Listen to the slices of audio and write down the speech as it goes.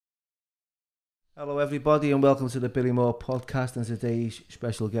Hello everybody and welcome to the Billy Moore podcast, and today's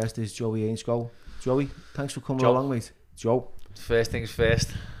special guest is Joey Ainscough. Joey, thanks for coming along, mate. Joe. First things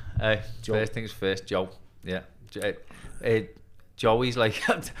first. Joe. First things first, Joe. Yeah. Joey's like,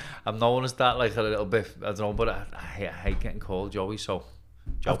 I'm known as that like a little bit, I don't know, but I hate getting called Joey, so...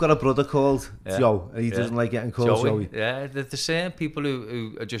 Joe. I've got a brother called Joe, and he doesn't like getting called Joey. Yeah, the same people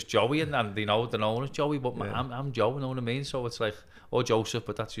who are just Joey and they know they're known as Joey, but I'm Joe, you know what I mean? So it's like, or Joseph,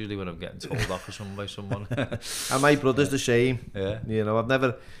 but that's usually when I'm getting told off or something by someone. And my brother's the same. Yeah. You know, I've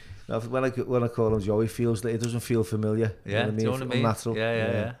never... When I call him Joey, it doesn't feel familiar. Yeah, you know what I mean? Unnatural.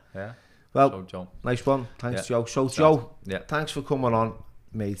 Yeah. Well, so, Joe. Nice one. Thanks, Joe. So, Joe, yeah. Thanks for coming on,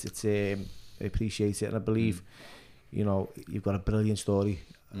 mate. It's I appreciate it, and I believe, you know, you've got a brilliant story.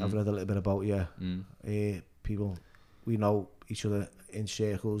 I've read a little bit about you. People, we know each other in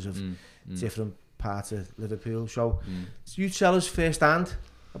circles of different parts of Liverpool. So, you tell us firsthand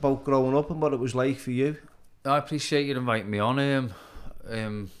about growing up and what it was like for you. I appreciate you inviting me on.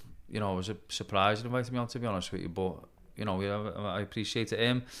 You know, I was surprised you invited me on, to be honest with you, but you know, I appreciate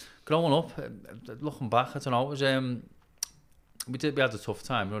it. Growing up, looking back, I don't know, it was we had a tough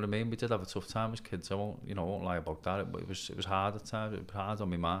time, you know what I mean? We did have a tough time as kids. I won't lie about that. But it was hard at times. It was hard on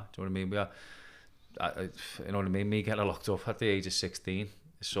my ma. Do you know what I mean? You know what I mean? Me getting locked up at the age of 16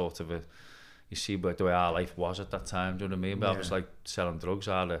 is sort of you see the way our life was at that time. Do you know what I mean? But I was like selling drugs,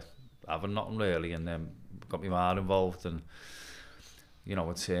 having nothing really, and got my ma involved, and you know,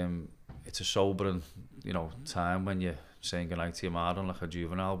 it's a sobering, you know, time when you're saying goodnight to your ma on like a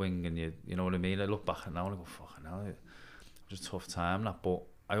juvenile wing, and you know what I mean? I look back at now and I go, fucking hell, it was a tough time, that, but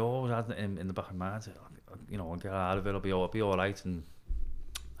I always had in the back of my mind, you know, I'll get out of it, I'll be all right. And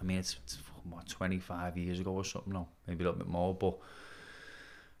I mean, it's what, 25 years ago or something now, maybe a little bit more, but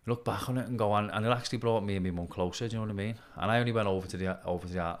I look back on it and go, and it actually brought me and my mum closer, do you know what I mean? And I only went over to the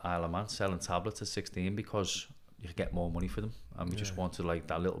Isle of Man selling tablets at 16 because you could get more money for them, and we just wanted like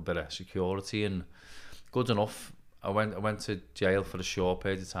that little bit of security. And good enough, I went to jail for a short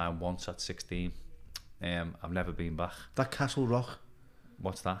period of time once at 16. I've never been back. That Castle Rock.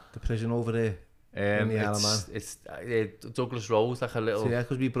 What's that? The prison over there. In the Isle of Man. It's Douglas Road, like a little... So, yeah,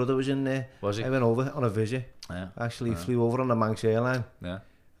 because my brother was in there. Was he? I went over on a visit. Yeah. Actually flew over on the Manx airline. Yeah.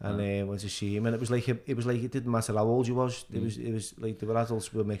 And went to see him, and it was like it didn't matter how old you was. It was like there were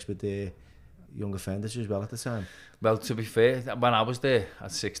adults were mixed with the young offenders as well at the time. Well, to be fair, when I was there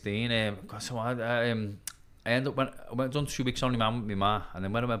at 16, so I ended up I went done 2 weeks only man with my ma, and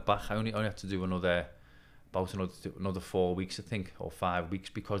then when I went back, I only had to do another 4 weeks, I think, or 5 weeks,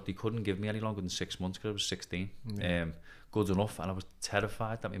 because they couldn't give me any longer than 6 months because I was 16. Good enough, and I was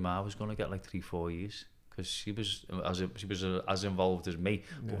terrified that my ma was going to get like 3-4 years. Because she was as involved as me,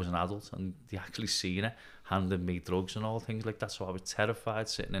 but was an adult, and they actually seen it, handed me drugs and all things like that. So I was terrified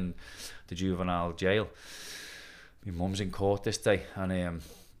sitting in the juvenile jail. My mum's in court this day, and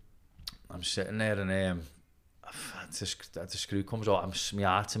I'm sitting there, and the screw comes out. My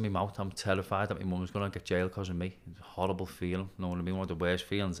heart's in my mouth. I'm terrified that my mum's going to get jailed because of me. It's a horrible feeling, you know what I mean? One of the worst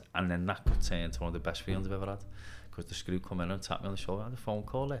feelings, and then that could turn into one of the best feelings I've ever had, because the screw come in and tapped me on the shoulder. I had a phone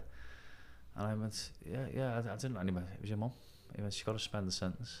call there. And I went, I didn't. And he went, it was your mum. He went, she's got to spend the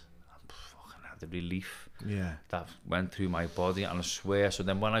sentence. And fucking had the relief that went through my body, and I swear. So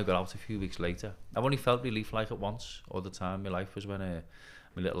then when I got out a few weeks later, I've only felt relief like it once. All the time, my life was when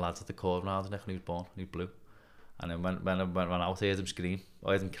my little lad at the corner around his neck, and he was born, and he blew. And then when I went out, I heard him scream,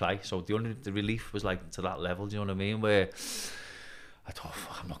 I heard him cry. So the relief was like to that level, do you know what I mean? Where I thought,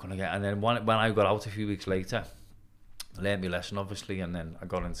 fuck, I'm not gonna get. And then when I got out a few weeks later, I learned my lesson, obviously, and then I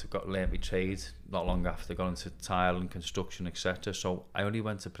learned my trade not long after. Got into tile and construction, etc. So I only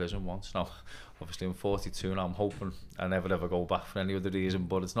went to prison once. Now, obviously, I'm 42 now. I'm hoping I never ever go back for any other reason,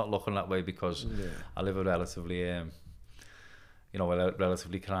 but it's not looking that way, because I live a relatively,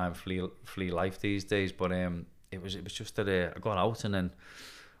 relatively crime-free life these days. But it was just that I got out, and then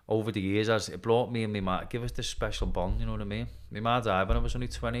over the years, as it brought me and my ma, give us this special bond. You know what I mean? My ma died when I was only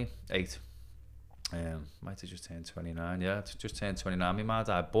 28. Might have just turned 29, just turned 29, my ma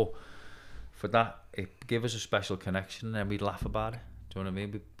died, but for that, it gave us a special connection, and then we'd laugh about it, do you know what I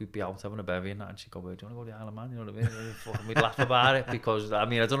mean? We'd be out having a bevy and that, and she'd go, do you want to go to the Isle of Man, you know what I mean? We'd laugh about it, because, I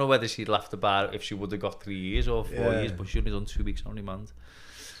mean, I don't know whether she'd laughed about it if she would have got 3 years or 4 years, but she'd only done 2 weeks only, man.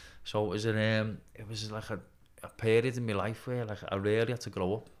 So it was like a period in my life where like I really had to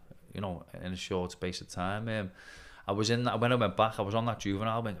grow up, you know, in a short space of time. I was in that, when I went back, I was on that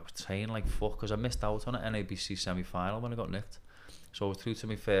juvenile wing. I was training like fuck, because I missed out on an NABC semi-final when I got nicked. So I was through to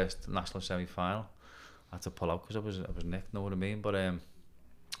my first national semi-final. I had to pull out because I was nicked, know what I mean? But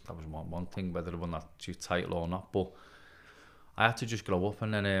that was one thing, whether I won that title or not. But I had to just grow up,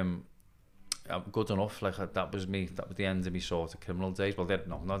 and then I'm good enough. Like that was me. That was the end of me sort of criminal days. Well,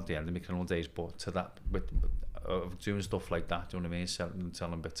 no, not the end of me criminal days, but to that with doing stuff like that. Do you know what I mean?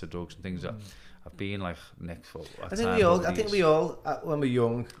 Selling bits of drugs and things that I've been like Nick for. I think we all when we're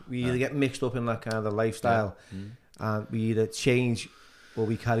young, we either get mixed up in that kind of lifestyle, and we either change or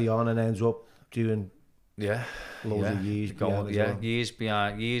we carry on and ends up doing loads of years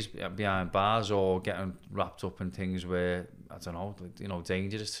years behind bars, or getting wrapped up in things where I don't know, you know,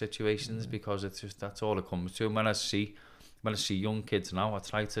 dangerous situations, because it's just that's all it comes to. When I see young kids now, I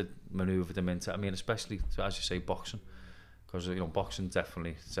try to maneuver them into, I mean, especially as you say, boxing, because you know, boxing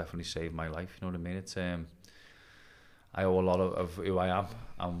definitely saved my life. You know what I mean? It's I owe a lot of who I am,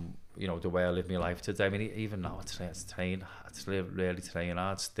 and you know, the way I live my life today. I mean, even now I really train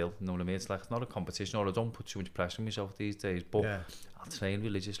hard still. You know what I mean? It's like, it's not a competition, or I don't put too much pressure on myself these days, but I'll train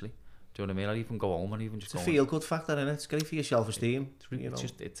religiously. Do you know what I mean? I'll even go home and even just it's a feel good factor, innit? It's great for your self-esteem.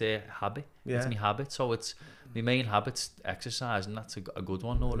 It's a habit. It's my habit. So it's my main habit's exercise, and that's a good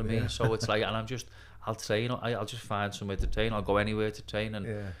one. Know what I mean? So it's like, and I'll train. I'll just find somewhere to train. I'll go anywhere to train,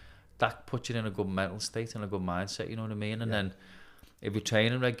 and that puts you in a good mental state and a good mindset. You know what I mean? And then if you're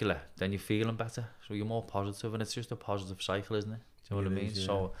training regular, then you're feeling better. So you're more positive, and it's just a positive cycle, isn't it? Do you know what I mean? Yeah.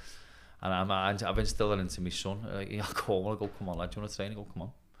 So, and I've instilled it into my son. I'll go home, I'll go, come on, lad, do you want to train? I go, come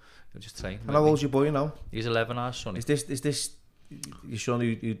on. You'll just train. And how old's your boy now? He's 11, our son. Is this your son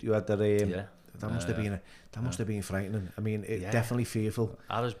who had that? That must have been frightening. I mean, definitely fearful.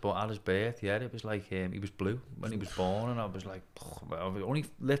 At his birth, it was like he was blue when he was born, and I was like, I was only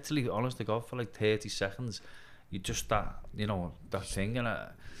literally, honest to God, for like 30 seconds. You just that thing, and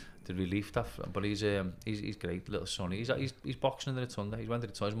the relief that. But he's great, little son. He's boxing in the Rotunda. He's went to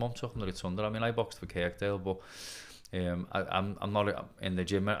the Rotunda. His mum took him to the Rotunda. I mean, I boxed for Kirkdale, but I'm not in the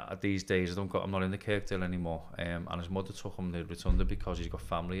gym these days. I'm not in the Kirkdale anymore. And his mother took him to the Rotunda because he's got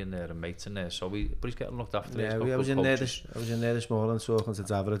family in there and mates in there. So but he's getting looked after. Yeah, I was in there this morning talking to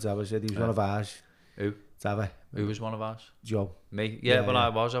Zava. Zava said he was one of ours. Who? Zava. Who was one of ours? Joe. Me? Yeah, I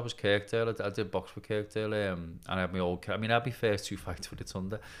was Kirkdale. I did box for Kirkdale, and I had my old. I mean, I had my first 2 fights for the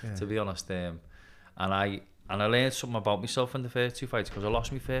Rotunda, to be honest. And I learned something about myself in the first 2 fights, because I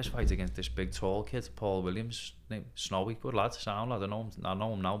lost my first fight against this big tall kid, Paul Williams, named Snowy, good lad, sound lad. I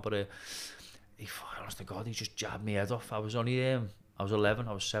know him now, but honest to God, he just jabbed my head off. I was 11, I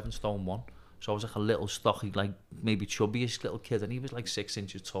was 7 stone 1, so I was like a little stocky, like maybe chubbyish little kid, and he was like 6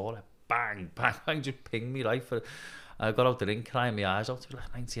 inches tall. Bang, bang, bang, just pinged me right for. I got out the ring crying my eyes out. It was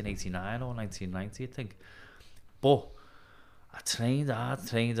like 1989 or 1990, I think. But I trained hard,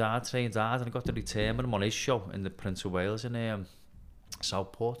 and I got to return with him on his show in the Prince of Wales in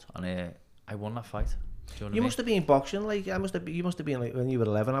Southport, and I won that fight. Do you know what I mean? Must have been boxing, like you must have been like when you were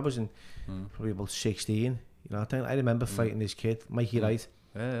 11. I was in probably about 16. You know, I remember fighting this kid, Mikey Wright.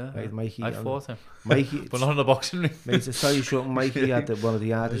 Yeah. Right, Mikey. I fought him. Mikey, but not in the boxing ring. Mate, to tell you something, Mikey had one of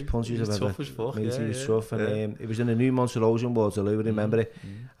the hardest punches I've ever. Tough as fuck. Mate, he was tough, and it was in the new Monster Ocean Waterloo. I remember it.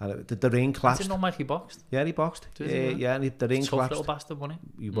 And the ring collapsed. I didn't know Mikey boxed. Yeah, he boxed. Yeah, and the ring collapsed. Tough little bastard, wasn't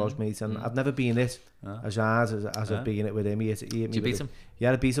he? He was, mate, and I've never been it as hard as I've been it with him. Did you beat him?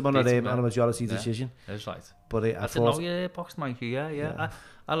 Yeah, I beat him on a majority decision. That's right. But I didn't know you boxed Mikey. Yeah.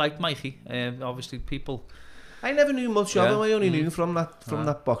 I liked Mikey. Obviously, people. I never knew much of him. I only knew him from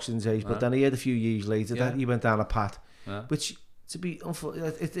that boxing days. But then I heard a few years later that he went down a path, which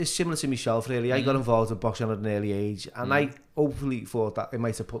it's similar to myself really. I got involved in boxing at an early age, and I hopefully thought that it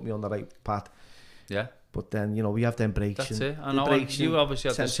might have put me on the right path. Yeah. But then we have them breaks. That's it. I know. You obviously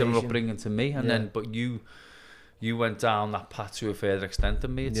had a similar upbringing to me, and then but you went down that path to a further extent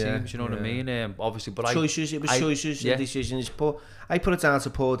than me, it seems, you know what I mean? Obviously, but choices and decisions. But I put it down to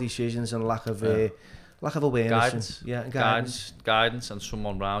poor decisions and lack of awareness. Guidance and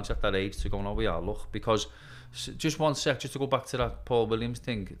someone round you at that age to go, no, we are, look, because just one sec, just to go back to that Paul Williams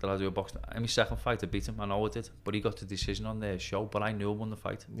thing that I do a boxing. In my second fight, I beat him, I know I did, but he got the decision on their show, but I knew I won the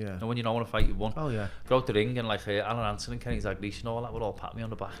fight. Yeah. And when you know when a fight you won, go out the ring, and like Alan Hansen and Kenny Dalglish and all that would all pat me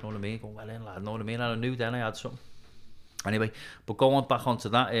on the back, you know what I mean? Going, well in, lad, you know what I mean? And I knew then I had something. Anyway, but going back onto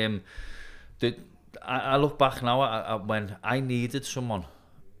that, I look back now when I needed someone,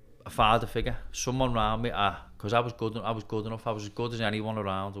 a father figure, someone around me, because I was good enough, I was as good as anyone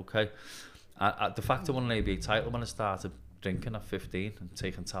around, okay? The fact I won an ABA title when I started drinking at 15 and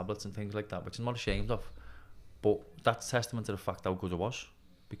taking tablets and things like that, which I'm not ashamed of, but that's testament to the fact how good I was,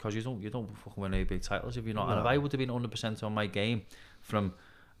 because you don't fucking win ABA titles if you're not. No. And if I would have been 100% on my game from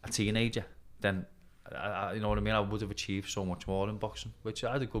a teenager, then you know what I mean, I would have achieved so much more in boxing, which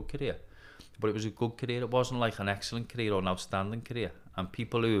I had a good career, but it was a good career. It wasn't like an excellent career or an outstanding career. And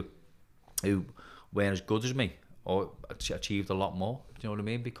people who weren't as good as me or achieved a lot more, do you know what I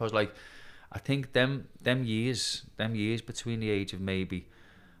mean? Because like I think them years between the age of maybe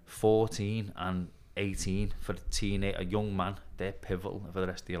 14 and 18 for a young man, they're pivotal for the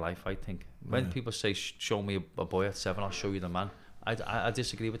rest of your life, I think. When people say, show me a boy at 7, I'll show you the man, I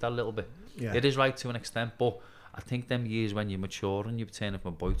disagree with that a little bit. Yeah. It is right to an extent, but I think them years when you're mature and you turn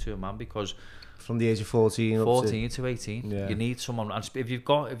from a boy to a man, because from the age of 14 to 18, you need someone, and if you've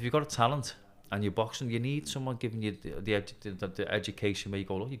got a talent and you're boxing, you need someone giving you the education where you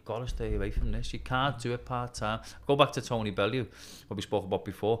go, look, you've got to stay away from this, you can't do it part-time. Go back to Tony Bellew, what we spoke about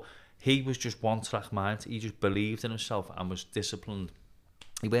before. He was just one-track mind. He just believed in himself and was disciplined.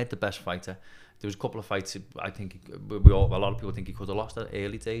 He weren't the best fighter. There was a couple of fights I think a lot of people think he could have lost at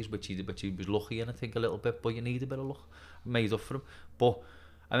early days, which he was lucky in, I think, a little bit, but you need a bit of luck. Made up for him. But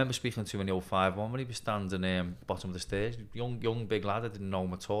I remember speaking to him in the 05 one when he was standing bottom of the stairs, young big lad, I didn't know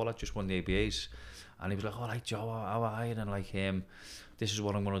him at all, I just won the ABAs, and he was like, all right, Joe, how are you? And like, this is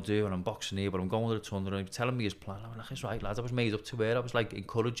what I'm going to do, and I'm boxing here, but I'm going to the Thunder, and he was telling me his plan. I was like, it's right, lad. I was made up to where I was like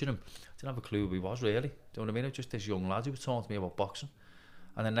encouraging him. I didn't have a clue who he was, really. Do you know what I mean? It was just this young lad who was talking to me about boxing.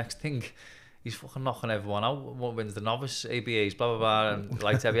 And the next thing, he's fucking knocking everyone out. What wins the novice ABAs, blah, blah, blah, and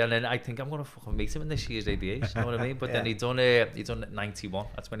light heavy. And then I think I'm going to fucking meet him in this year's ABAs, you know what I mean? But then he done 91.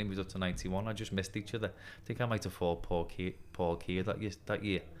 That's when he moved up to 91. I just missed each other. I think I might have fought Paul Keir that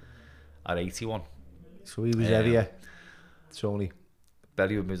year at 81. So he was heavier, Tony.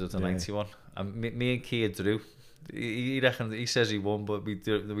 Bellew would moved up to 91. And me and Keir drew. He says he won, but we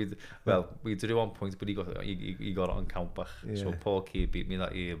drew 1 point, but he got it on count back. So Paul Keir beat me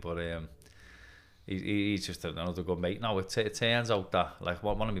that year, but he's just another good mate now. It turns out that like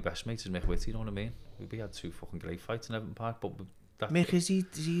one of my best mates is Mick Whitty, you know what I mean? We had 2 fucking great fights in Everton Park, but Mick, is he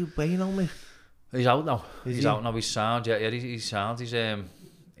away now, Mick? He's out now. He's out now. He's sound. Yeah, he's sound.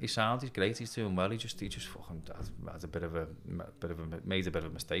 He's sound. He's great. He's doing well. He just fucking had made a bit of a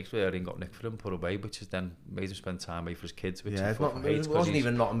mistake where he got nicked for him, put away, which has then made him spend time away for his kids. Which it wasn't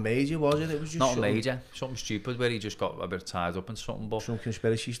even not a major, was it? It was just not a major. Something stupid where he just got a bit tied up in something. But some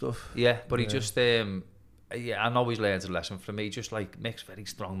conspiracy stuff. Yeah, but he just I know he's learned a lesson from me. Just like Mick's very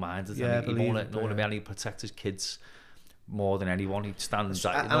strong-minded. Yeah, he won't know what I mean. He protects his kids more than anyone. He stands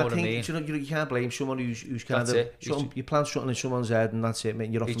that, you know what I mean? You can't blame someone who's kind of you plant something in someone's head and that's it, mate.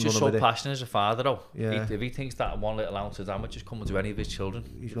 You're off. He's just so passionate as a father, though. Yeah. If he thinks that one little ounce of damage is coming to any of his children,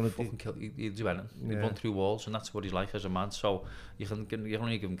 he's gonna fucking kill. He'll do anything. He'll run through walls, and that's what he's like as a man. So you can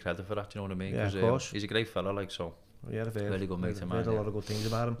only give him credit for that. You know what I mean? Yeah, of course. He's a great fella, like so. Yeah, very good mate of mine. Heard a lot of good things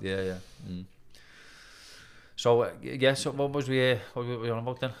about him. Yeah. So so what was we on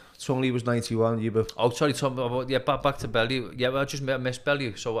about then? Tony was 91. You were. Oh, sorry, Tom. Back to Bellew. Yeah, I just missed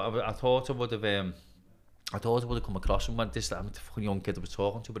Bellew. So I thought I would have come across him when the fucking young kid I was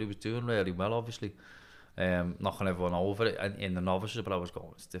talking to, but he was doing really well, obviously, knocking everyone over in the novices. But I was going,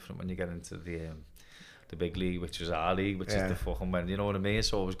 it's different when you get into the big league, which is our league, which is the fucking when, you know what I mean.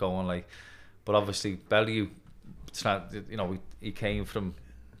 So I was going like, but obviously Bellew, you know, he came from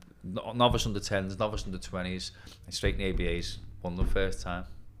novice under 10s, novice under 20s, and straight in the ABAs, won them first time.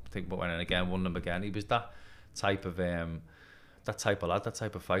 I think, but went in again, won them again. He was that type of lad, that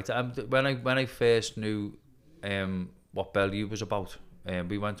type of fighter. When I first knew what Bellew was about, when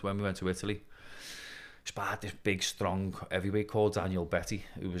we went to Italy, sparred this big, strong heavyweight called Daniel Betty,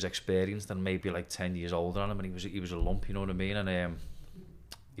 who was experienced and maybe like 10 years older than him, and he was a lump, you know what I mean? And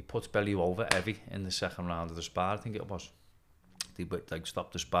he puts Bellew over heavy in the second round of the spar, I think it was. He like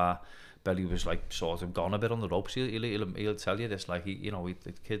stopped the spar. Bellew was like sort of gone a bit on the ropes. He'll tell you this, like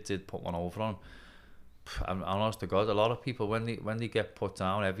the kid did put one over on him. And honest to God, a lot of people when they get put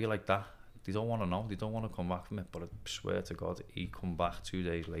down heavy like that, they don't want to know, they don't want to come back from it. But I swear to God, he come back 2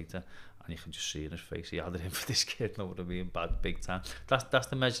 days later, and you can just see in his face he had it in for this kid. Know what I mean? Big time. That's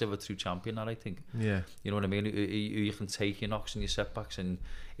the measure of a true champion, that I think. Yeah. You know what I mean? You can take your knocks and your setbacks, and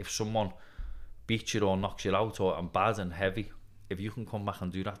if someone beats you or knocks you out and bad and heavy, if you can come back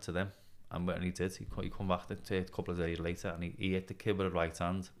and do that to them, and when he did, he come back a couple of days later, and he hit the kid with a right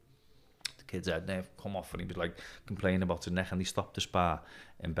hand. The kid's head nerve come off, and he was like complaining about his neck, and he stopped the spar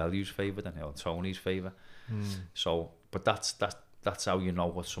in Bellew's favour, then Tony's favour. So, but that's how you know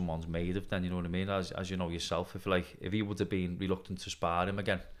what someone's made of. Then you know what I mean, as you know yourself. If he would have been reluctant to spar him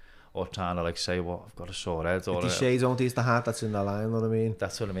again, or trying to like say, well, I've got a sore head, or if you don't, it's the heart that's in the line, you know what I mean?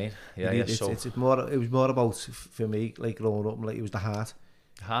 That's what I mean. Yeah, it was more about, for me, like growing up, like it was the heart.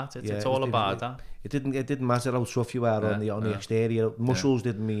 It's all about that. It didn't matter how tough you were on the exterior. Muscles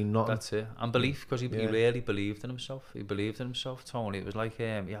didn't mean nothing. That's it. And belief, because he really believed in himself. He believed in himself, Tony. It was like he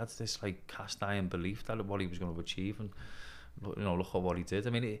had this like cast iron belief that what he was going to achieve, and you know, look at what he did. I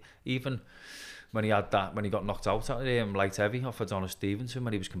mean, even when he got knocked out at light heavy off Adonis Stevenson,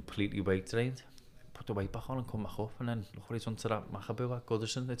 when he was completely weight drained, put the weight back on and come back up, and then look what he's done to that Machabou at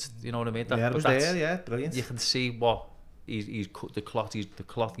Goodison. It's, you know what I mean? It was there, yeah, brilliant. You can see what he's cut, the cloth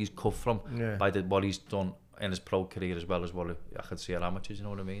he's cut from by what he's done in his pro career, as well as what I could see at amateurs, you know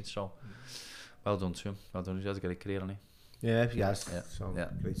what I mean? So, well done to him. Well done. He's had a great career, hasn't he? Yeah, he has. So,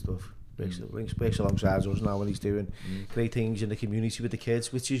 great stuff. Breaks alongside us now when he's doing great things in the community with the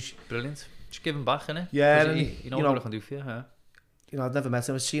kids, which is brilliant. Just give him back, innit? Yeah, and you know what I can do for you, huh? You know, I've never met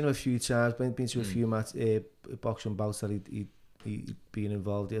him. I've seen him a few times. Been to a few boxing bouts that he'd been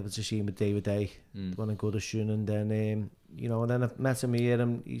involved. Able to see him with David Day, one in Goodison, and then you know, and then I've met him here,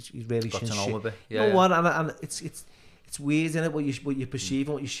 and he's really got to know him a bit. Yeah, you know what? And it's weird, isn't it? What you perceive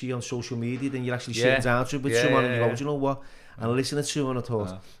and what you see on social media, then you're actually sitting down with someone and you go, do you know what? And listening to him, and I thought,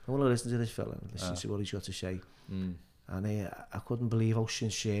 I want to listen to this fella, listen to what he's got to say. And I couldn't believe how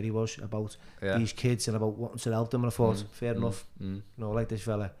sincere he was about these kids and about wanting to help them. And I thought, fair enough, you know, like this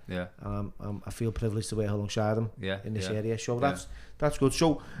fella. Yeah. I feel privileged to work alongside him in this area. So that's good.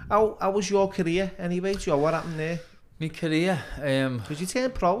 So how was your career anyway, Joe? What happened there? My career, because you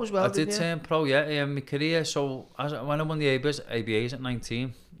turned pro as well. I did turn pro, yeah. My career, so when I won the ABAs at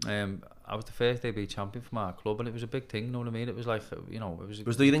 19, I was the first ABA champion for my club, and it was a big thing. You know what I mean? It was like, you know, it was.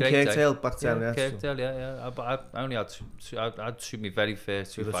 Was there in Kirkdale back then? Yeah, Kirkdale, yeah. I only had I'd shoot my very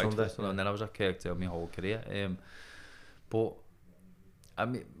first two fights, and then I was at Kirkdale my whole career. But I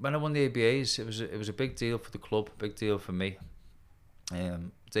mean, when I won the ABAs, it was a big deal for the club, big deal for me.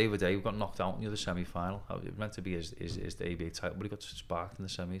 David Day got knocked out in the other semi-final. It was meant to be his the ABA title, but he got sparked in the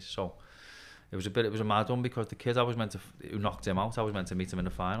semis. So it was a mad one, because the kid who knocked him out, I was meant to meet him in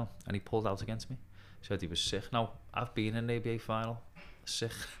the final, and he pulled out against me. Said he was sick. Now, I've been in an ABA final,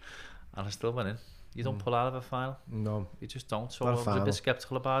 sick, and I still went in. You don't pull out of a final. No. You just don't. So I was a bit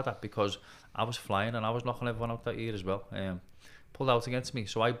sceptical about that, because I was flying and I was knocking everyone out that year as well. Pulled out against me.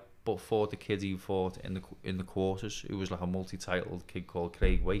 So I fought the kid he fought in the quarters, who was like a multi-titled kid called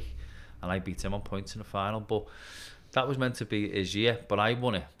Craig Wake, and I beat him on points in the final. But that was meant to be his year, but I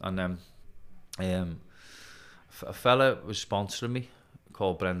won it. And then a fella was sponsoring me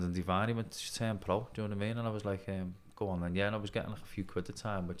called Brendan Devine. He went to turn pro, do you know what I mean? And I was like, go on then. Yeah, and I was getting like a few quid at the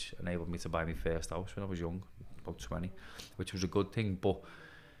time, which enabled me to buy my first house when I was young, about 20, which was a good thing. But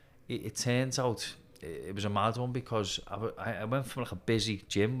it turns out it was a mad one, because I went from like a busy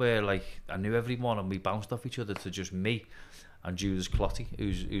gym where like I knew everyone and we bounced off each other, to just me and Judas Clotty,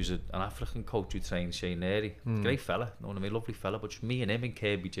 who's an African coach who trained Shane Neri. Great fella, you know what I mean, lovely fella, but just me and him in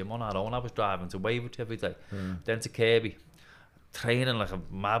Kirby gym on our own. I was driving to Wavertree every day, then to Kirby, training like a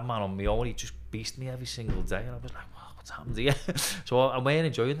madman on my own. He just beasted me every single day, and I was like, wow, what's happened here? So I weren't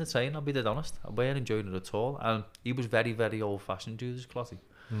enjoying the training, I'll be dead honest. I weren't enjoying it at all. And he was very, very old fashioned, Judas Clotty.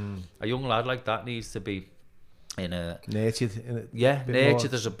 A young lad like that needs to be in a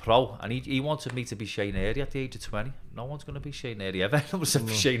nurtured as a pro, and he wanted me to be Shane Neri at the age of 20. No one's going to be Shane Neri ever. No one's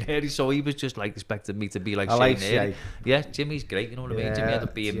Shane Neri, so he was just like expecting me to be like Shane Neri. Yeah, Jimmy's great, you know what I mean? Jimmy ended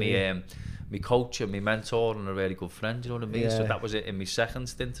up being my coach and my mentor and a really good friend, you know what I mean? So that was it in my second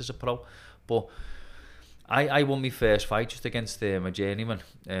stint as a pro. But I won my first fight just against my journeyman.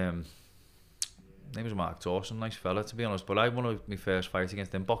 Name was Mark Dawson, nice fella to be honest, but I won my first fight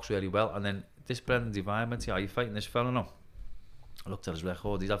against him, boxed really well, and then this Brendan Devine went, are you fighting this fella now? I looked at his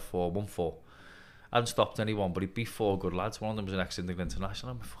record, he's had 4-1-4. I hadn't stopped anyone, but he beat 4 good lads. One of them was an ex-Indian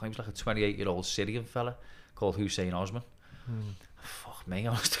international. He was like a 28-year-old Syrian fella called Hussein Osman. Fuck me,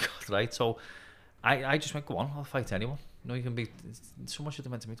 honest to God, right? So I just went, go on, I'll fight anyone. No, you can be, someone should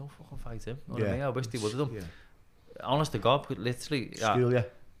have meant to me, don't fucking fight him. You know what I mean? I wish they would have done. Honest to God, literally. School you?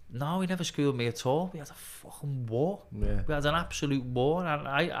 No, he never schooled me at all. We had a fucking war. Yeah. We had an absolute war, and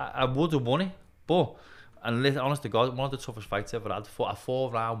I would have won it. But, and honest to God, one of the toughest fights I ever had, a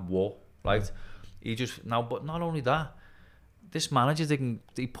 4-round war, right? He just, now, but not only that, this manager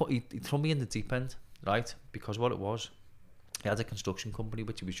he threw me in the deep end, right? Because what it was, he had a construction company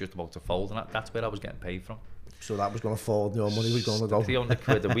which he was just about to fold, and that's where I was getting paid from. So that was going to fold, your money was going to go. 300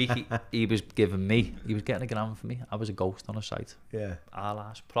 quid a week he was giving me. He was getting a grand for me. I was a ghost on a site. Yeah.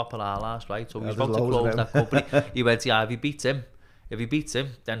 Our-ass, proper our-ass, right? So he was about to close that company. He went, if he beats him,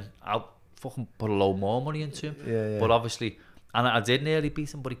 then I'll fucking put a load more money into him. Yeah. But obviously, and I did nearly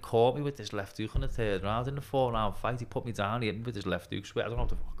beat him, but he caught me with this left hook in the 3rd round. In the 4-round fight, he put me down, he hit me with his left hook. I don't know how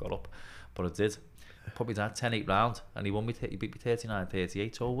the fuck I got up, but I did. Put me down 10-8 round, and he beat me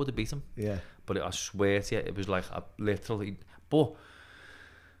 39-38, so I would have beat him. Yeah. But I swear to you, it was like a literally. But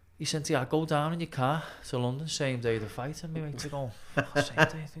he said to you, go down in your car to London, same day of the fight, and my mates are going, same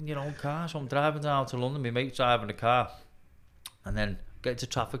day in your own car. So I'm driving down to London, my mate's driving the car, and then get into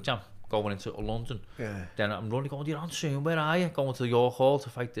traffic jam, going into London. Yeah. Then I'm running, going, you're on soon, where are you? Going to the York Hall to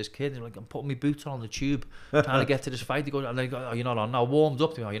fight this kid. And like, I'm putting my boots on the tube, trying to get to this fight. He goes, and they go, oh, you're not on now. Warmed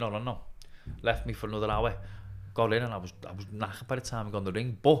up. They go, oh, you're not on now. Left me for another hour. Got in and I was knackered by the time I got in the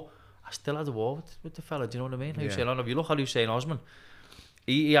ring. But I still had a war with the fella, do you know what I mean? Yeah. Hussein, if you look at Hussein Osman,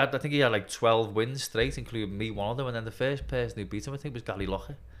 he had, I think he had like 12 wins straight, including me, one of them. And then the first person who beat him, I think, was Gary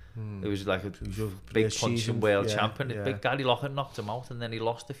Lockett. It was like a big punching world champion. Big Gary Lockett knocked him out, and then he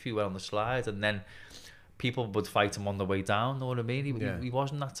lost a few on the slide, and then people would fight him on the way down, know what I mean? He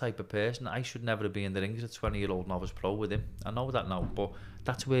wasn't that type of person. I should never have been in the ring as a 20-year-old novice pro with him. I know that now, but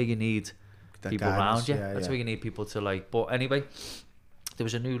that's where you need people around you. That's where you need people to like. But anyway, there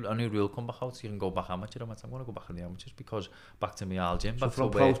was a new rule come back out, so you can go back amateur. I'm going to go back in the amateurs because back to my old gym. So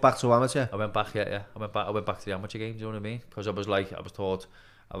from pros back to amateur? I went back, yeah. I went back to the amateur game, do you know what I mean? Because I was taught,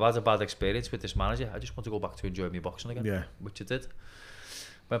 I've had a bad experience with this manager. I just want to go back to enjoy my boxing again, which I did.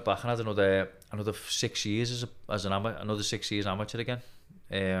 Went back and had another 6 years as an amateur, another 6 years amateur again.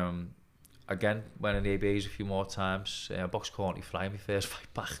 Again, went in the ABAs a few more times. Boxed Courtney Fly, my first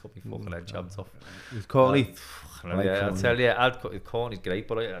fight back, got my fucking head jabbed off. With Courtney? Yeah, I'll tell you, Courtney's great,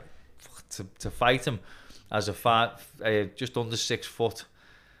 but to fight him as a just under 6 foot,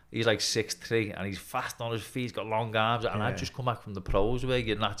 he's like 6'3", and he's fast on his feet, he's got long arms, and I'd just come back from the pros where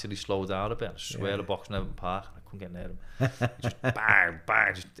you naturally slow down a bit. I swear to boxing Everton Park, I couldn't get near him. Just bang,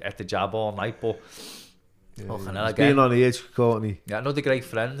 just at the jab all night, but being on the edge, Courtney. Yeah, another great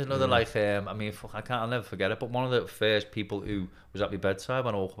friend, another I'll never forget it, but one of the first people who was at my bedside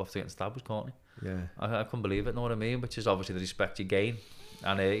when I woke up after getting stabbed was Courtney. Yeah. I couldn't believe it, know what I mean? Which is obviously the respect you gain.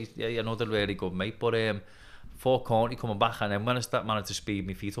 And he's another really good mate, but for Courtney coming back, and then when I managed to speed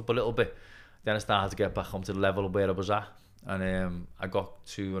my feet up a little bit, then I started to get back up to the level of where I was at, and I got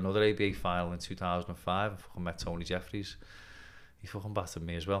to another ABA final in 2005. I fucking met Tony Jeffries. He fucking battered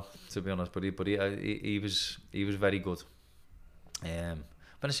me as well, to be honest, but he was very good. When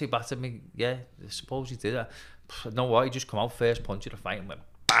I say battered me, yeah, I suppose he did. You know what? He just come out first punch of the fight and went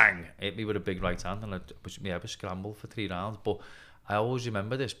bang, hit me with a big right hand, and I was scrambled for 3 rounds. But I always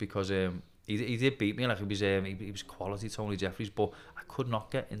remember this because he did beat me, like he was quality Tony Jeffries, but I could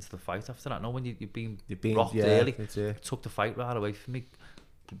not get into the fight after that. No, when you've been rocked early, it took the fight right away from me.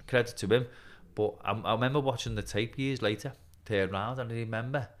 Credit to him. But I remember watching the tape years later, 3rd round, and I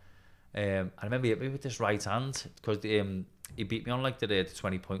remember he hit me with this right hand because he beat me on like the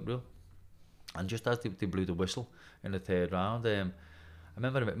 20-point rule, and just as they blew the whistle in the 3rd round, I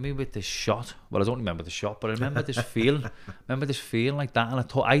remember me with this shot. Well, I don't remember the shot, but I remember this feeling. Like that, and I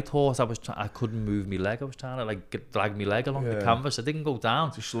thought I couldn't move my leg. I was trying to like drag my leg along the canvas. I didn't go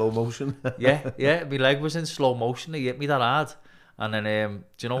down. Just slow motion. yeah. My leg was in slow motion. He hit me that hard. And then,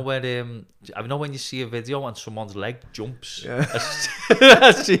 do you know where, I know when you see a video and someone's leg jumps? Yeah.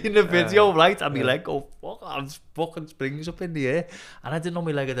 I've seen the video, right? And my leg go, fucking springs up in the air. And I didn't know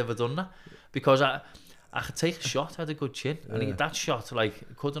my leg had ever done that. Because I could take a shot, I had a good chin. And that shot, like,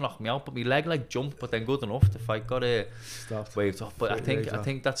 it could have knocked me out. But my leg, like, jumped, but then good enough. The fight got waved off. But I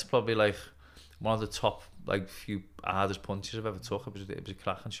think that's probably, like, one of the top, like, few hardest punches I've ever took. It was a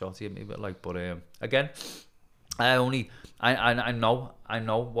cracking shot he hit me, but again, I know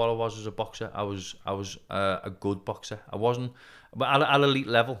what I was as a boxer. I was a good boxer. I wasn't, but at elite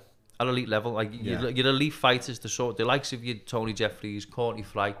level. Like your elite fighters, the likes of you, Tony Jeffries, Courtney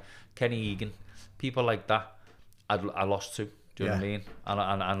Fry, Kenny Egan, people like that. I lost to. Do you know what I mean?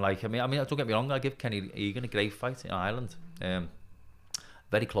 And like I mean, don't get me wrong. I give Kenny Egan a great fight in Ireland.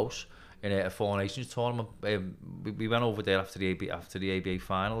 Very close. In a Four Nations tournament, we went over there after the ABA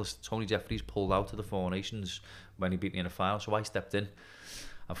finals. Tony Jeffries pulled out of the Four Nations when he beat me in a final, so I stepped in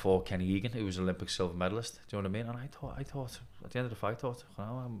and fought Kenny Egan, who was an Olympic silver medalist. Do you know what I mean? And I thought at the end of the fight,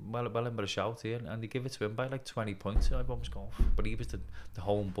 I'm well in for a shout here, and they give it to him by like 20 points. And everyone was going, but he was the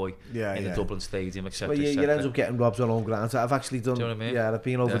homeboy in the Dublin Stadium, etc. Well, you end up getting robbed on own ground. I've actually done. Do you know what I mean? Yeah, I've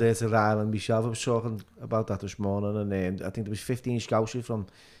been over there to Ireland myself. I was talking about that this morning, and I think there was 15 Scousers from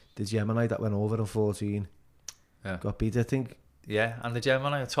the Gemini that went over in 14. Yeah. Got beat, I think. Yeah, and the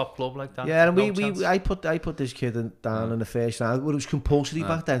Gemini, a top club like that. Yeah, and I put this kid down in the first round. Well, it was compulsory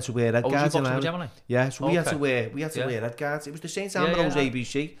back then to wear red guards. Was you Gemini? Yeah, so we had to wear red guards. It was the St Ambrose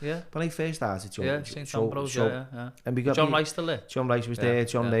ABC. Yeah. When I first started, St Ambrose. Yeah. And we got John Rice still there. John Rice was there.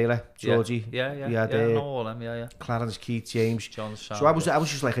 John Naylor, Georgie. Yeah. We had all them. Yeah. Clarence, Keith, James. John Sam. So I was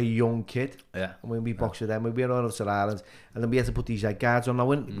just like a young kid. Yeah. And when we boxed with them, we were all over to Ireland, and then we had to put these red guards on. Now,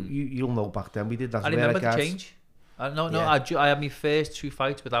 when you'll know back then, we did that. I remember the change. I had my first 2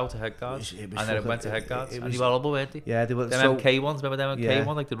 fights without a head guard, and then it went to head guards, and they were horrible, weren't they? Yeah, they were. Them MK ones, remember them MK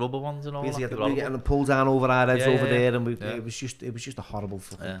ones, like the rubber ones and all that? We were getting pulled down over our heads over there, and it was just a horrible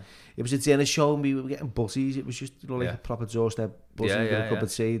fucking... Yeah. It was a dinner show, and we were getting butties. It was just like a proper doorstep butty with a cup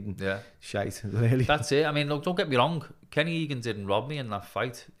of tea and shite, really. That's it. I mean, look, don't get me wrong. Kenny Egan didn't rob me in that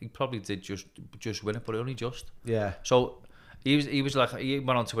fight. He probably did just win it, but only just. Yeah. So he was like, he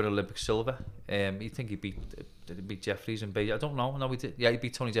went on to win Olympic silver. You think he beat Jeffries in Beijing? I don't know. No, he did. Yeah, he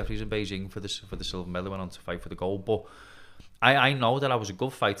beat Tony Jeffries in Beijing for the silver medal. Went on to fight for the gold. But I know that I was a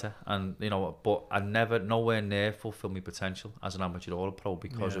good fighter, and but I never nowhere near fulfilled my potential as an amateur or a pro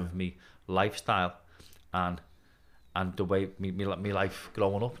because of me lifestyle and the way me life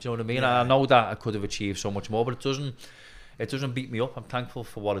growing up. Do you know what I mean? I know that I could have achieved so much more, but it doesn't beat me up. I'm thankful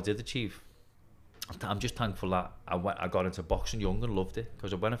for what I did achieve. I'm just thankful that I got into boxing young and loved it,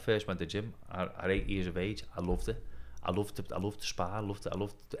 because when I first went to the gym at 8 years of age, I loved it. I loved to spar. I loved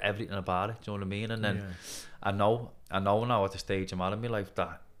everything about it. Do you know what I mean? And then I know now at the stage I'm at in my life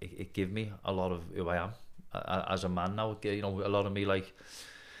that it gave me a lot of who I am as a man now. A lot of me, like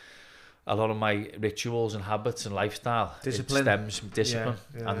a lot of my rituals and habits and lifestyle, discipline,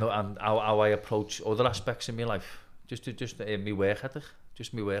 and how I approach other aspects in my life. Just in my work ethic.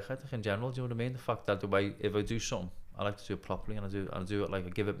 Just my work ethic in general, do you know what I mean? The fact that if I do something, I like to do it properly, and I do it like I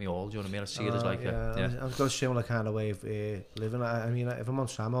give it me all, do you know what I mean? I see it as like I've got a similar kind of way of living. I mean, if I'm on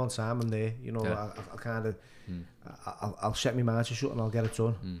time, I'm there, I'll kind of I'll set my mind to shut and I'll get it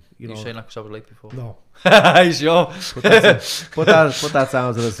done. You saying that because I was late before? No. You sure? Put that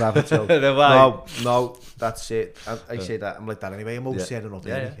down to the traffic show. No, that's it. I say that, I'm like that anyway. I'm always setting up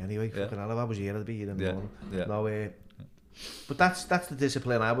anyway. Fucking hell, if I was here, I'd be here in the morning. No, but that's the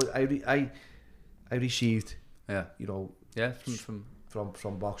discipline I received. From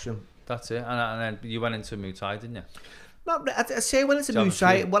boxing. That's it. And then you went into Muay Thai, didn't you? No, I say I went into Muay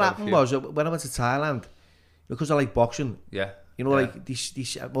Thai. What happened was when I went to Thailand, because I like boxing. Yeah. Like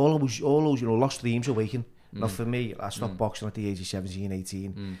these all those lost dreams awaken. Now for me, I stopped boxing at the age of 17,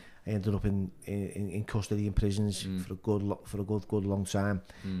 18. I ended up in custody in prisons for a good long time.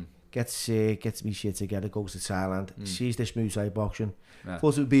 Gets me shit together, goes to Thailand, sees this Muay Thai boxing.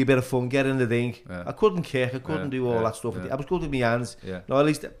 Thought it would be a bit of fun, get in the ring. I couldn't kick, I couldn't do all that stuff. I was good with my hands. No, at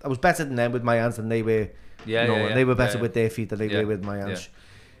least I was better than them with my hands than they were. And they were better with their feet than they were with my hands.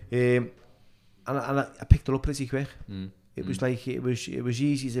 And I picked it up pretty quick. It was like it was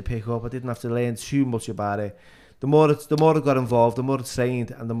easy to pick up. I didn't have to learn too much about it. The more I got involved, the more I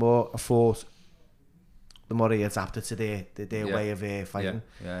trained, and the more I fought, the more I adapted to their way of fighting.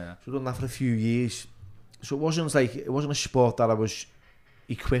 So I've done that for a few years. So it wasn't a sport that I was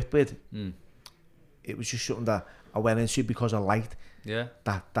equipped with. It was just something that I went into because I liked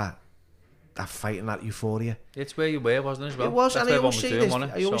that fighting, that euphoria. It's where you were, wasn't it, as well? It was. That's, and I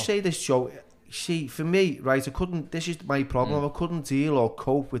always say this, Joe. See, for me, right, this is my problem. I couldn't deal or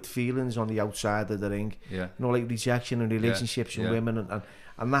cope with feelings on the outside of the ring. Like rejection and relationships and women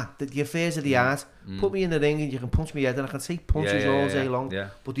and that the affairs of the heart. Put me in the ring and you can punch me head and I can take punches all day long.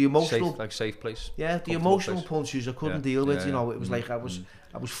 But the emotional, safe place. The emotional punches I couldn't deal with. It was like I was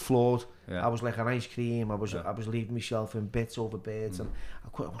flawed. I was like an ice cream. I was leaving myself in bits over bits, and I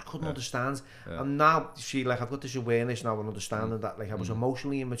couldn't understand. And now, see, like I've got this awareness now and understanding that, like I was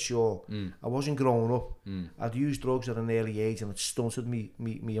emotionally immature. I wasn't growing up. I'd used drugs at an early age, and it stunted me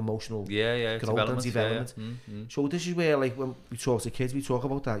emotional growth and development. So this is where, like, when we talk to kids, we talk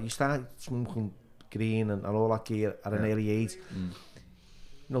about that. You start smoking green and all that gear at an early age.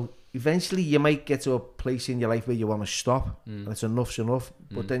 Eventually you might get to a place in your life where you want to stop, and it's enough's enough.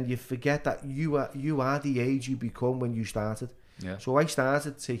 But then you forget that you are the age you become when you started. So I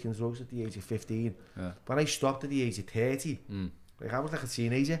started taking drugs at the age of 15. When I stopped at the age of 30, like I was like a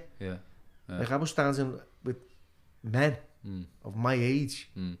teenager. Like I was standing with men of my age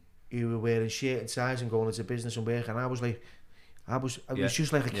who were wearing shirt and ties and going into business and work, and I was like, I was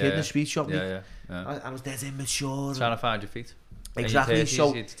just like a kid in a sweet shop. I was dead immature. Trying to find your feet. Exactly.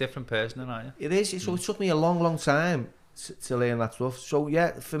 So it's a different person, aren't you? It is. So it took me a long time to learn that stuff. So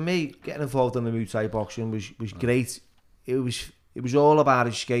for me, getting involved in the Muay Thai boxing was great. It was all about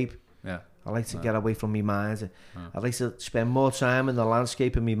escape. I like to get away from my mind. I like to spend more time in the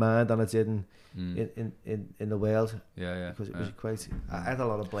landscape in my mind than I did in the world. Because it was quite. I had a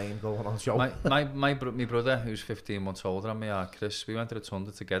lot of blame going on. So my brother, who's 15 months older than me, Chris, we went to the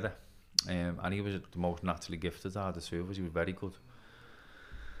Thunder together. And he was the most naturally gifted out of the two of us. He was very good.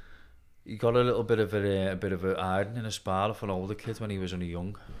 He got a little bit of a iron in a spar for an older kid when he was only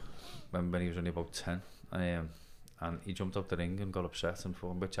young, when he was only about 10, and he jumped up the ring and got upset and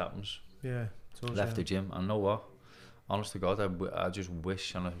thought, which happens. Left the gym, and know what? honest to God, I just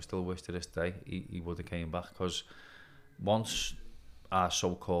wish, and I still wish to this day, he would have came back, because once our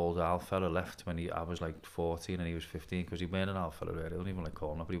so-called Al fella left when I was like 14 and he was 15, because he weren't an Al fella really, I don't even like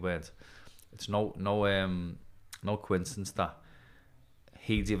calling him, but he weren't. It's no coincidence that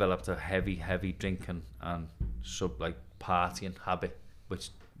he developed a heavy drinking and like partying habit,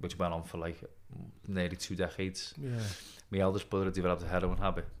 which went on for like nearly 2 decades. Yeah. My eldest brother developed a heroin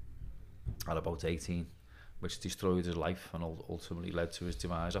habit at about 18, which destroyed his life and ultimately led to his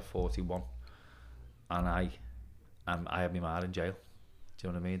demise at 41. And I had my ma in jail. Do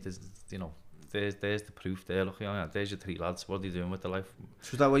you know what I mean? There's the proof there. Look, there's your 3 lads. What are you doing with their life?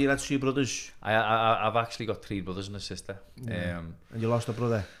 So is that why you had 3 brothers? I've actually got 3 brothers and a sister. Yeah. And you lost a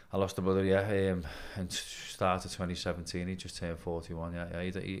brother? I lost a brother, yeah. In start of 2017, he just turned 41. Yeah.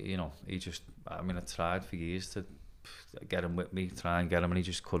 He just. I mean, I tried for years to get him with me, try and get him, and he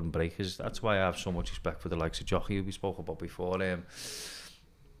just couldn't break his. That's why I have so much respect for the likes of Jockey, who we spoke about before.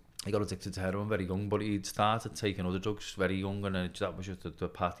 He got addicted to heroin very young, but he'd started taking other drugs very young, and that was just the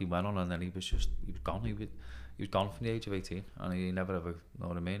path he went on, and then he was gone. He was gone from the age of 18, and he never ever, know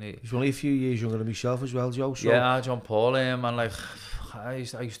what I mean? He's only a few years younger than myself as well, Joe. So. Yeah, John Paul, and like, I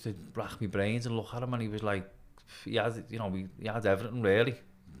used to rack my brains and look at him, and he was like, he had everything really.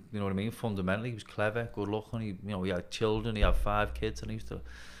 You know what I mean? Fundamentally, he was clever, good looking. He had children. He had 5 kids,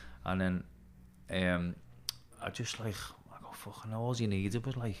 and then, I just like, I go, fucking all he needed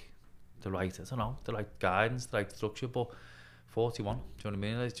was like the right guidance, the right structure. But 41, do you know what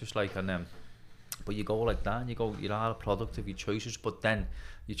I mean? It's just like, and then, but you go like that, and you're a product of your choices. But then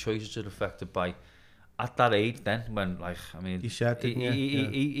your choices are affected by, at that age, then when like, I mean, you said,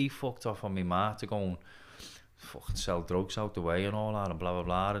 he fucked off on me ma to go and fucking sell drugs out the way and all that and blah blah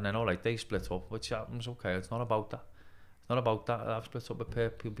blah, and then alright, they split up, which happens. Okay, it's not about that. I've split up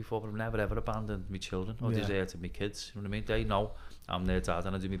with people before, but I've never ever abandoned my children or deserted my kids. You know what I mean? They know I'm their dad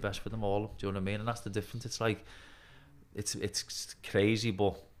and I do my best for them all. Do you know what I mean? And that's the difference. It's like, it's crazy,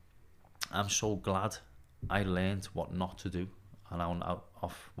 but I'm so glad I learned what not to do and out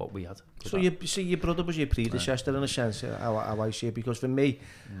off what we had. So your brother was your predecessor in a sense, how I see it, because for me,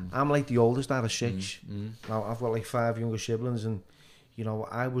 I'm like the oldest out of 6. Now I've got like 5 younger siblings, and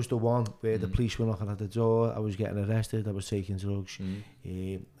I was the one where the police were knocking at the door, I was getting arrested, I was taking drugs.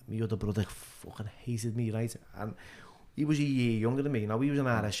 My other brother fucking hated me, right? And he was a year younger than me. Now he was an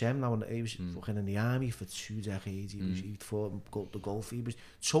RSM now, and he was fucking in the army for 2 decades. He fought go to golf. He was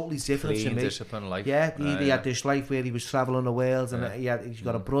totally different to me. Discipline life. Yeah, he had this life where he was travelling the world, and he's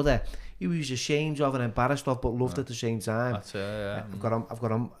got a brother he was ashamed of and embarrassed of, but loved at the same time. That's it, yeah. I've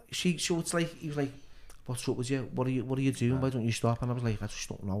got him. So it's like, he was like, what's up with you? What are you doing? Why don't you stop? And I was like, I just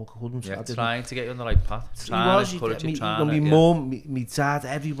don't know. I couldn't. Yeah, trying to get you on the right path. My mum, my dad,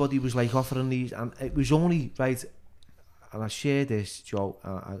 everybody was like offering these, and it was only right. And I shared this, Joe.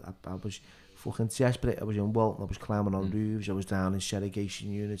 I was fucking desperate. I was in Walton. I was climbing on roofs. I was down in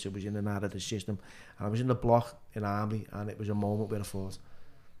segregation units. I was in and out of the system. And I was in the block in Army, and it was a moment where I thought,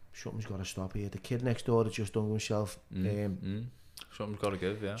 something's got to stop here. The kid next door had just done himself. Something's got to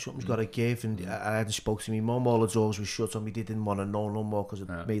give, yeah. Something's got to give, and I hadn't spoke to me mum. All the doors were shut on me. They didn't want to know no more because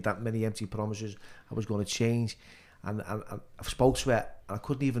I'd made that many empty promises. I was going to change, and I spoke to her, and I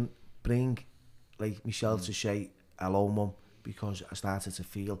couldn't even bring like myself to say hello, mum, because I started to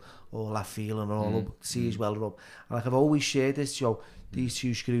feel all that feeling all up, see as well up. And like I've always shared this, Joe, these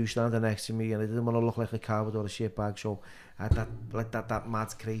 2 screws standing next to me, and I didn't want to look like a coward or a shitbag, so I had that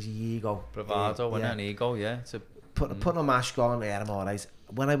mad crazy ego. Bravado and an ego, yeah. Putting a mask on, I'm alright.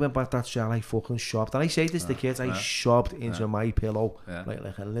 When I went back that cell, I fucking sobbed. And I say this to kids, I sobbed into my pillow,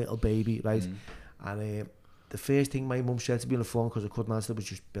 like a little baby, right? And the first thing my mum said to me on the phone, because I couldn't answer, was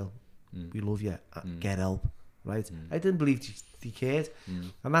just, Bill, we love you, get help, right? I didn't believe they cared.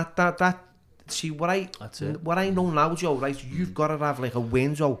 And that see, what I know now, Joe, right? You've got to have like a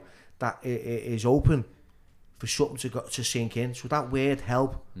window that is open for something to sink in. So that word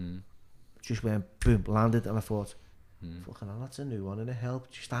help just went boom, landed, and I thought, fucking hell, that's a new one, and it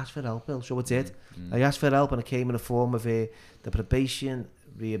helped. Just ask for help, Bill. So I did. I asked for help, and it came in the form of the probation,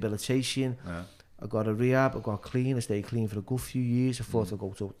 rehabilitation. I got a rehab, I got clean, I stayed clean for a good few years. I thought I'd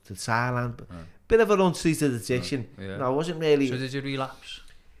go to Thailand, but bit of an untreated addiction. No, I wasn't really. So did you relapse?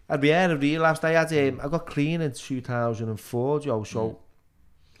 I relapsed. I got clean in 2004, Joe. So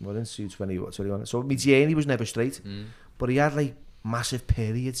well, in 2021. So my journey was never straight, but he had like massive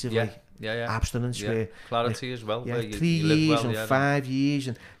periods of like abstinence where clarity like, as well. Yeah, 3 years and 5 years,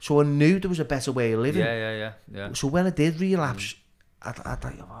 and so I knew there was a better way of living. Yeah. So when I did relapse, I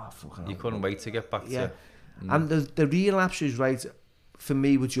thought, oh, fucking you couldn't wait to get back to. And the relapses, right, for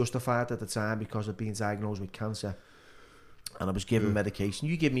me were justified at the time because I'd been diagnosed with cancer. and I was given medication.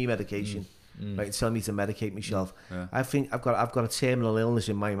 You give me medication, right, and tell me to medicate myself. I think I've got a terminal illness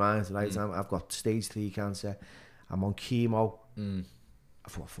in my mind, right? I've got stage 3 cancer. I'm on chemo. I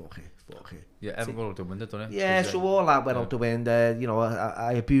thought, fuck it. Yeah, everyone out the window, don't it? Yeah, so all that went out the window. You know,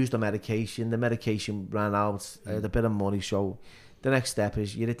 I abused the medication. The medication ran out. I had a bit of money, so the next step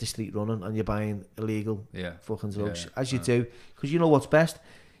is you hit the street running and you're buying illegal fucking drugs, as you do, because you know what's best.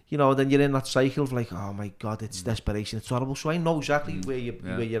 You know, then you're in that cycle of like, oh my God, it's desperation, it's horrible. So I know exactly where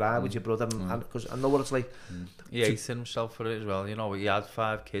you are with your brother, because I know what it's like. He hated himself for it as well. You know, he had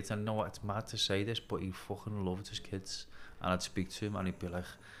 5 kids, and you know what, it's mad to say this, but he fucking loved his kids. And I'd speak to him, and he'd be like,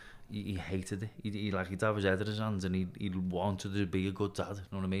 he hated it. He'd have his head in his hands, and he wanted to be a good dad. You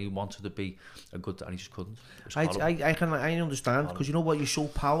know what I mean? He wanted to be a good dad, and he just couldn't. I understand, because you know what, you're so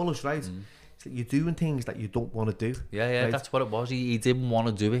powerless, right? It's like you're doing things that you don't want to do. Yeah, right? That's what it was. He didn't want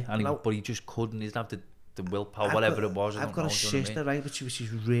to do it, but he just couldn't. He didn't have the willpower, whatever it was. I've got a sister, right, which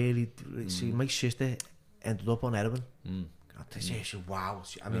is really... See, my sister ended up on heroin. Wow.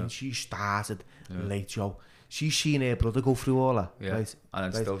 I mean, she started late, Joe. She's seen her brother go through all that, right?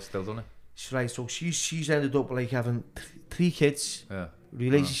 And then still done it. Right, so she's ended up like having 3 kids,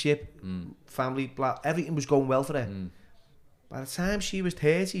 relationship, family, blah, everything was going well for her. By the time she was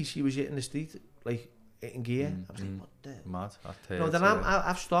 30, she was hitting the street, like, hitting gear. I was like, what the... Mad. No, then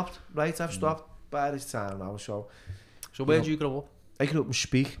I've stopped, right? I've stopped by this time now, so... So where did you grow up? I grew up in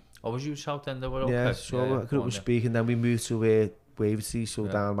Speak. Oh, was you South End? Yeah, so I grew up in Speak, and then we moved to Wavertree, so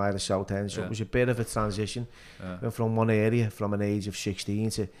down by the South End. So it was a bit of a transition. Went from one area from an age of 16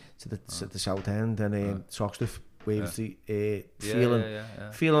 to the South End, and Toxteth, Wavertree,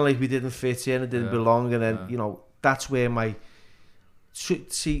 feeling like we didn't fit in and didn't belong, and then you know, that's where my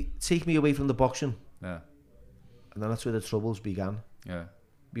take me away from the boxing, and then that's where the troubles began.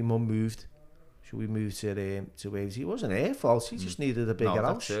 My mum moved. So we moved to Wavertree. It wasn't her fault. She just needed a bigger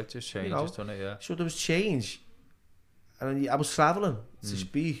house. That's it. Just change, you know? Just done it, So there was change. And I was travelling to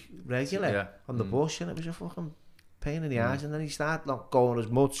Speak regular on the bus, and it was a fucking pain in the ass. And then you start not going as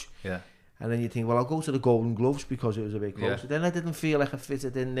much. And then you think, well, I'll go to the Golden Gloves because it was a bit closer. Then I didn't feel like I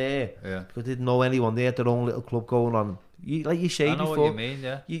fitted in there because I didn't know anyone. They had their own little club going on. Like you say before, what you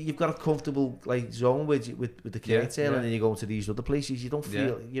mean, you've got a comfortable like zone with the caretail, and then you go to these other places. You don't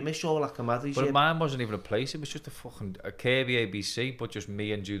feel you miss all that camaraderie. But mine wasn't even a place. It was just a Kirby ABC, but just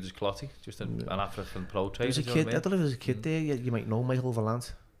me and Judas Clotty, just an African pro trader. There's a kid. I don't know if there's a kid there. You might know Michael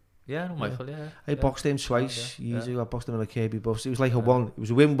Vallant. Yeah, I know Michael. I boxed him twice years ago. I boxed him in a Kirby box. It was like a one. It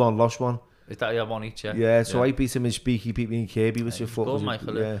was a win one, lost one. Is that you have one each? Yeah. So I beat him in Speak. He beat me in Kirby. Which Good,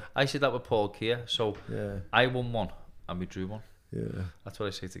 Michael. I said that with Paul Keir. So I won one and we drew one. That's what I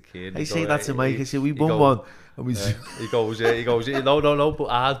say to Keir. I say that to Mike. I say we won one and we. He goes. No. But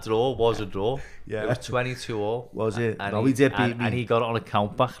our draw was a draw. It was 22-all. Was it? And no, he did beat me. And he got it on a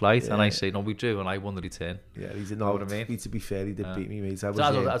count back, right? And I say no, we drew, and I won the return. Yeah, he did. No, what I mean. To be fair, he did beat me, mate. I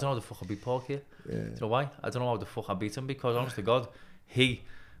don't know how the fuck I beat Paul Keir. Do you know why? I don't know how the fuck I beat him, because honest to God, he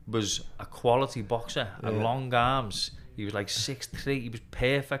was a quality boxer and long arms. He was like 6'3". He was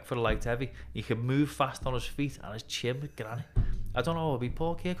perfect for the light heavy. He could move fast on his feet, and his chin was granny. I don't know how I beat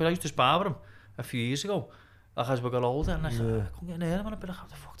Paul Keir, because I used to spar with him a few years ago. Like as we got older, and I couldn't get near him, and I'd be like, how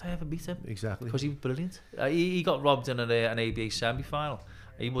the fuck did I ever beat him? Exactly. Because he was brilliant. He got robbed in an ABA semi-final.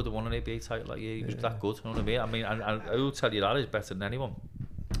 He would have won an ABA title that year. He was that good, you know what I mean? And I will tell you that is better than anyone.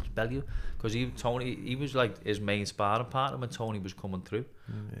 Bellew, because Tony, he was like his main sparring partner when Tony was coming through.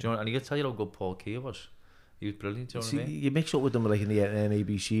 Do you know? And he could tell you how good Paul Keir was. He was brilliant. Do you know what I mean? You mix up with them like in the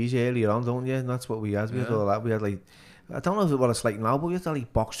NABCs earlier on, don't you? And that's what we had. We had all that. We had like, I don't know what it's like now, but we had to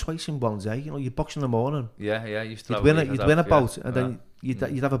like box twice in one day. You know, you box in the morning. Yeah. You'd win a bout, and then you'd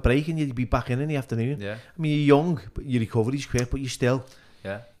have a break, and you'd be back in the afternoon. Yeah. I mean, you're young, but your recovery's quick, but you still.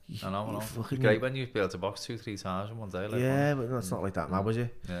 Yeah. I know. It's great when you'd be able to box 2-3 times in one day. Like but that's not like that now, is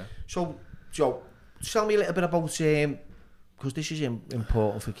it? Yeah. So, Joe, tell me a little bit about, because this is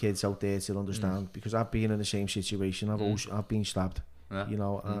important for kids out there to understand, because I've been in the same situation. I've been stabbed, you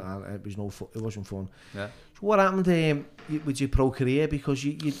know, and it was it wasn't fun. Yeah. So what happened with your pro career? Because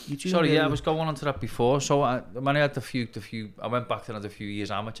you Sorry, I was going on to that before. So when I had the few, I went back to another few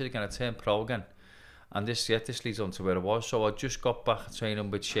years amateur again. I turned pro again. And this leads on to where I was. So I just got back training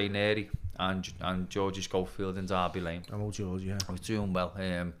with Shane Airy and Georgie Schofield in Derby Lane. I'm old George, yeah. I was doing well.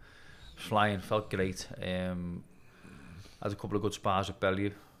 Flying, felt great. Had a couple of good spars with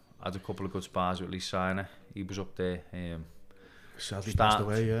Bellew. Had a couple of good spars with Lee Siner. He was up there. Sadly passed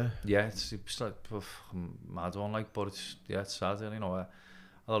away, yeah. Yeah, it's like mad one, like, but it's sad, you know.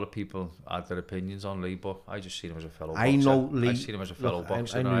 a lot of people had their opinions on Lee, but I just seen him as a fellow I boxer. know Lee. I seen him as a fellow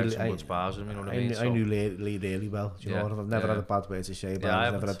boxer. I had some good spars with him, you know what I mean? I knew Lee really well. Do you know what? I've never had a bad word to say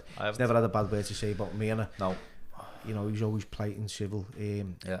about him. He's never had a bad word to say about me. And no. You know, he was always polite and civil.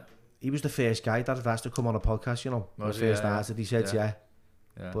 He was the first guy that I've asked to come on a podcast, you know. The first started, he said yeah.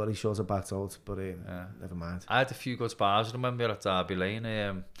 But he sort of backed out, but never mind. I had a few good spars. I remember at Derby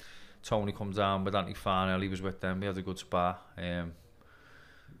Lane, Tony comes down with Anthony Farnell, he was with them, we had a good spar. I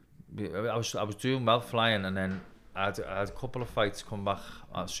was doing well flying, and then I had a couple of fights come back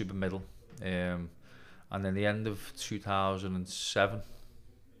at super middle. And then the end of 2007,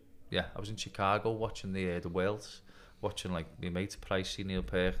 I was in Chicago watching the Worlds, watching like my mates Pricey, Neil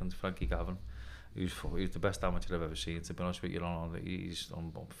Perkins, Frankie Gavin. He was the best amateur I've ever seen, to be honest with you. He's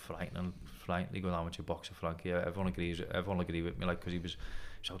frighteningly good amateur boxer, Frankie. Everyone agreed with me, like, because he was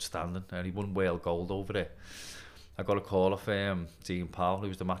outstanding, and he won world gold over there. I got a call off Dean Powell, who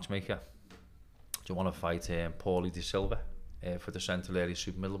was the matchmaker. Do you want to fight Paulie De Silva for the Central Area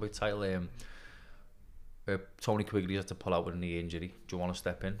Super Middleweight title? Tony Quigley had to pull out with a knee injury. Do you want to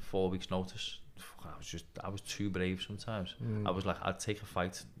step in? 4 weeks notice. I was too brave sometimes. I was like, I'd take a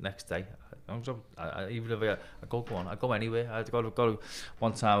fight next day. Even if I go on, I'd go anywhere. I'd go.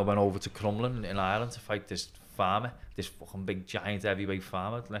 One time I went over to Crumlin in Ireland to fight this farmer, this fucking big giant heavyweight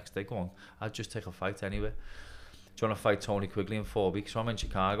farmer. The next day, go on, I'd just take a fight anywhere. Do you want to fight Tony Quigley in 4 weeks? So I'm in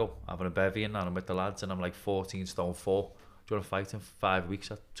Chicago having a bevy and I'm with the lads, and I'm like 14 stone 4. Do you want to fight in 5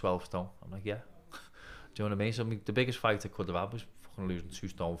 weeks at 12 stone? I'm like, yeah. Do you know what I mean? So the biggest fight I could have had was fucking losing 2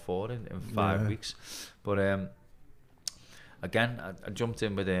 stone 4 in 5 weeks. But again, I jumped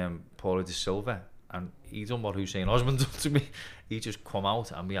in with Paulie De Silva, and he done what Hussein Osman done to me. He just come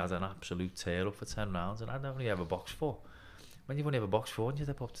out and we had an absolute tear up for 10 rounds, and I'd only ever boxed 4. When you've only ever boxed 4, and you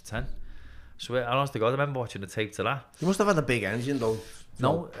step up to 10. So honest to God, I remember watching the tape to that. You must have had a big engine though.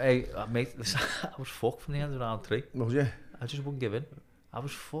 No, mate, listen, I was fucked from the end of round 3. Was you? I just wouldn't give in. I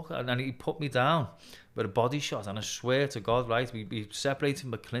was fucked, and he put me down with a body shot, and I swear to God, right, we separated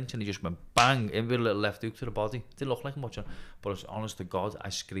from a clinch, and he just went bang in with a little left hook to the body. Didn't look like much, but honest to God, I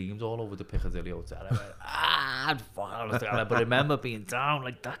screamed all over the Piccadilly Hotel. I went, fuck, but I remember being down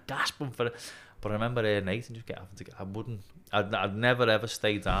like that, gasping for it. But I remember Nathan just I'd never ever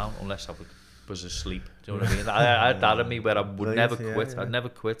stay down unless I was asleep. Do you know what I mean? I had that in me where I would never quit. I'd never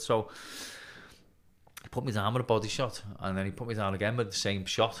quit. So he put me down with a body shot, and then he put me down again with the same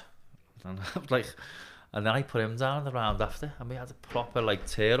shot, and I was like, and then I put him down the round after, and we had a proper like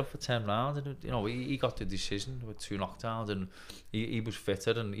tear up for 10 rounds, and you know he got the decision with 2 knockdowns, and he was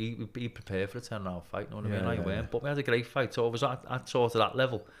fitter, and he prepared for a 10 round fight. You know what I mean? I weren't, but we had a great fight. So it was at sort of that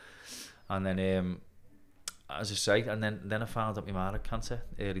level, and then as I say, and then I found out my mother had cancer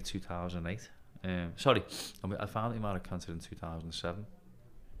early 2008. I found out my mother had cancer in 2007.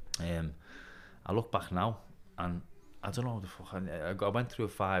 I look back now, and I don't know the fuck. I went through a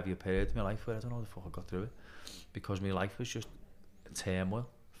 5-year period in my life where I don't know the fuck I got through it, because my life was just turmoil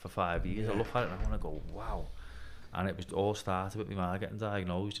for 5 years. I look at it and I want to go, wow. And it was all started with my mother getting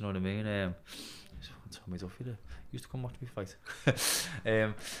diagnosed. You know what I mean? Tommy Duffy there used to come watch me fight.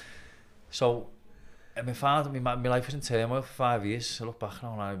 So. And my father, my life was in turmoil for 5 years. I look back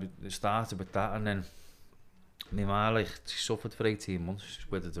now, and I started with that, and then my mum, like, she suffered for 18 months, she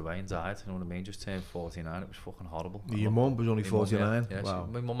withered away and died. You know what I mean? Just turned 49. It was fucking horrible. Your mum was only 49? Yeah. Wow.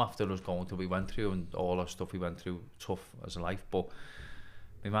 My mum, after us going through, we went through, and all our stuff we went through, tough as a life. But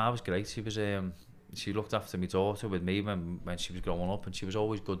my mum was great. She was she looked after my daughter with me when she was growing up, and she was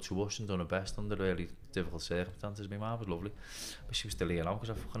always good to us and done her best under really difficult circumstances. My mum was lovely, but she was still here now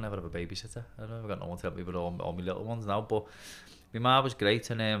because I fucking never have a babysitter. I never got no one to help me with all my little ones now. But my mum was great,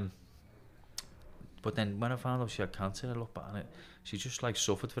 and but then when I found out she had cancer, I looked back on it. She just like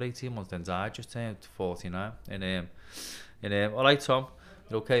suffered for 18 months, then died. Just turned 49. And all right, Tom,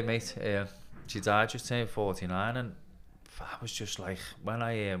 you're okay, mate. She died, just turned 49, and I was just like, when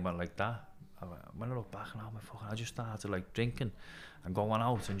I went like that. When I look back now, I just started like drinking and going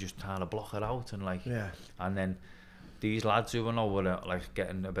out and just trying to block it out, and like, and then these lads who were like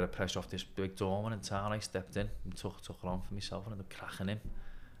getting a bit of pressure off this big doorman in town, I stepped in and took it on for myself, and ended up cracking him.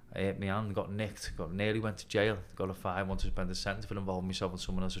 I hit my hand, got nicked, nearly went to jail, got a 5-month suspended sentence for involving myself in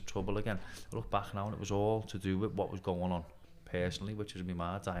someone else's trouble again. I look back now, and it was all to do with what was going on personally, which was my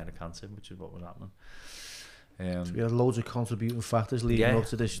mum dying of cancer, which is what was happening. So we had loads of contributing factors leading up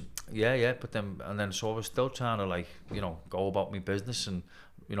to this. But then so I was still trying to, like, you know, go about my business, and,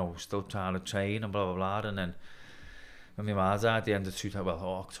 you know, still trying to train and blah blah blah. And then when my mum died at the end of the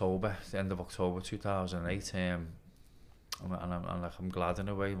end of October 2008, and like, I'm glad in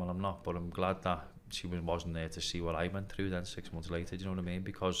a way. Well, I'm not, but I'm glad that she wasn't there to see what I went through then 6 months later, do you know what I mean?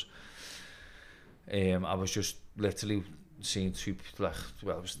 Because I was just literally seeing two, like,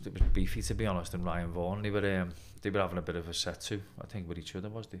 well, it was Beefy, to be honest, and Ryan Vaughan. They were having a bit of a set to, I think, with each other,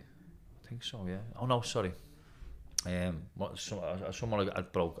 was they? I think so, yeah. Oh no, sorry. Someone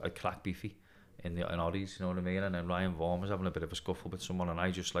I'd cracked Beefy in Oddies, you know what I mean? And then Ryan Vaughan was having a bit of a scuffle with someone, and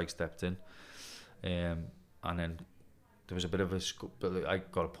I just like stepped in. And then there was a bit of a I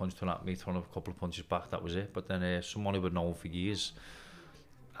got a punch thrown at me, thrown a couple of punches back, that was it. But then someone who had known for years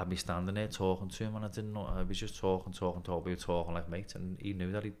had me standing there talking to him, and I didn't know. I was just talking. We were talking like mates, and he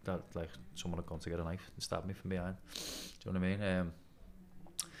knew that like someone had gone to get a knife and stabbed me from behind. Do you know what I mean?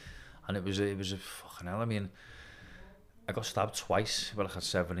 And it was a fucking hell. I mean, I got stabbed twice with like a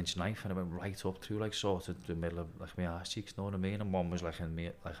 7-inch knife, and it went right up through like sort of the middle of like my arse cheeks. You know what I mean? And one was like in me,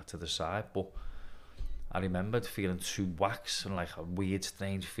 like to the side, but I remembered feeling 2 whacks and like a weird,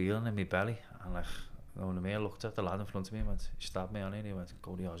 strange feeling in my belly, and like, you know what I mean? I looked at the lad in front of me and went, he stabbed me on it, and he went,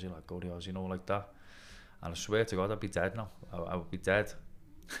 go the Aussie, like, go the Aussie, you know, like that. And I swear to God, I'd be dead now. I would be dead.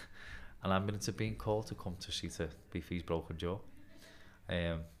 An ambulance had been called to come to see to Beefy's broken jaw.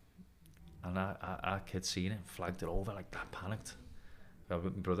 And our kid seen it, flagged it over like that, panicked. I was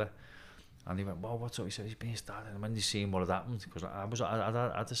with my brother. And he went, well, what's up? He said, he's being stabbed. And when they seen what had happened, because I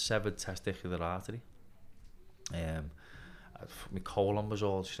had a severed testicular artery. My colon was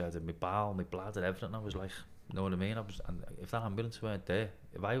all shredded, my bowel, my bladder, everything. I was like, you know what I mean? And if that ambulance weren't there,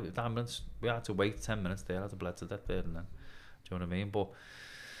 if the ambulance, we had to wait 10 minutes there, I'd have bled to death there and then. Do you know what I mean? But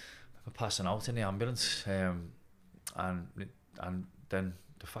I was passing out in the ambulance, and then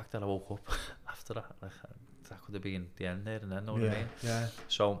the fact that I woke up after that, like, that could have been the end there and then, know what I mean? Yeah.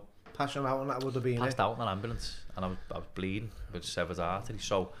 So passing out, and that would have been passed out in an ambulance, and I was bleeding with severed artery.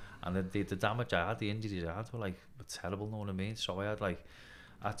 So, and the damage I had, the injuries I had were terrible, know what I mean? So I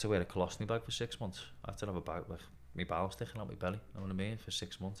had to wear a colostomy bag for 6 months. I had to have a bag, like, my bowel sticking out my belly, know what I mean? For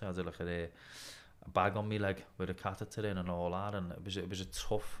 6 months, I had like a bag on my leg with a catheter in and all that, and it was a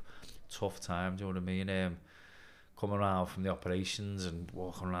tough time, do you know what I mean? Coming around from the operations and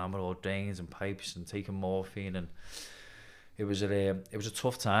walking around with all drains and pipes and taking morphine, and it was a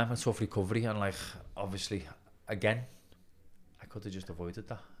tough time, a tough recovery, and like, obviously, again, I could have just avoided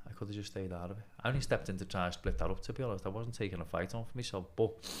that. I could have just stayed out of it. I only stepped in to try and split that up, to be honest. I wasn't taking a fight on for myself,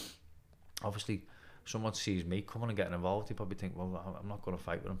 but obviously, someone sees me coming and getting involved, they probably think, well, I'm not going to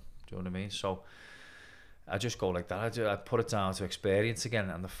fight with him. Do you know what I mean? So I just go like that. I put it down to experience again,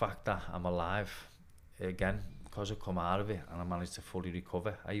 and the fact that I'm alive again, because I come out of it and I managed to fully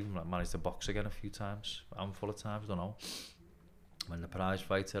recover. I even managed to box again a few times, a handful of times, don't know. When the prize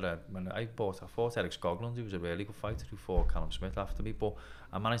fighter, I fought Eric Skoglund, who was a really good fighter, who fought Callum Smith after me, but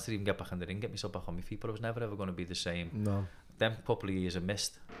I managed to even get back in the ring, get myself back on my feet, but I was never ever going to be the same. No. Them couple of years I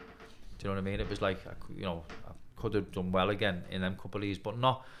missed. Do you know what I mean? It was like, I could have done well again in them couple of years, but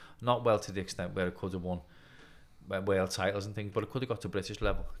not well to the extent where I could have won world titles and things, but I could have got to British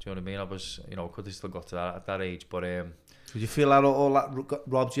level. Do you know what I mean? I was, could have still got to that at that age, but did you feel that all that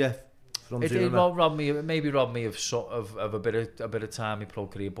robbed you? It robbed me. It maybe robbed me of a bit of time in my pro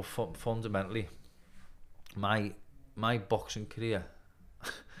career, but fundamentally, my boxing career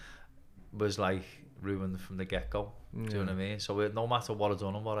was like ruined from the get go. Do you know what I mean? So no matter what I'd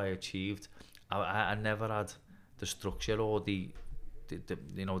done and what I achieved, I never had the structure or I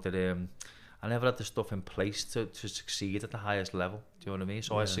never had the stuff in place to succeed at the highest level. Do you know what I mean?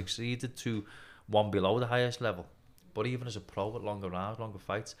 So I succeeded to one below the highest level. But even as a pro with longer rounds, longer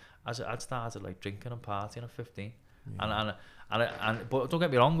fights, I'd started like drinking and partying at 15. Yeah. And but don't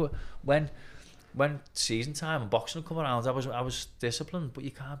get me wrong, when season time and boxing would come around, I was disciplined, but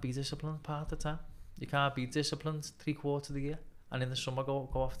you can't be disciplined part of the time. You can't be disciplined 3/4 of the year. And in the summer go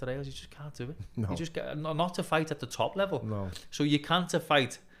off the rails, you just can't do it. No. You just get not to fight at the top level. No. So you can't to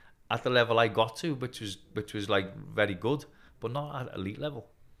fight at the level I got to, which was like very good, but not at elite level.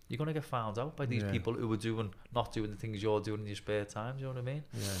 You're going to get found out by these people who are not doing the things you're doing in your spare time. Do you know what I mean?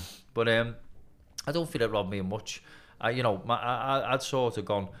 Yeah. But I don't feel it robbed me much. I'd sort of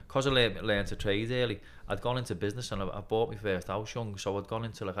gone, because I learned to trade early, I'd gone into business, and I bought my first house young, so I'd gone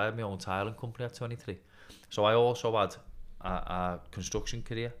into, I had my own tiling company at 23. So I also had a construction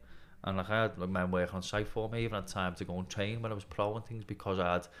career, and I had men working on site for me. I even had time to go and train when I was pro and things, because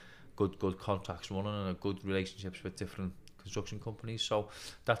I had good contracts running and good relationships with different construction companies, so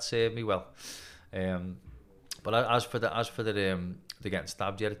that served me well. But as for the getting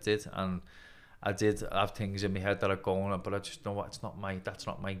stabbed, yeah, it did, and I did have things in my head that are going on, but I just know what, that's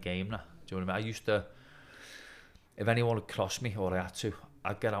not my game now. Do you know what I mean? I used to, if anyone would cross me or I had to,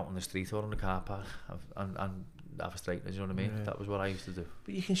 I'd get out on the street or in the car park, and have a straightener, you know what I mean? Yeah. That was what I used to do.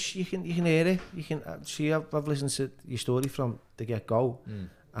 But you can hear it. You can see. I've listened to your story from the get go,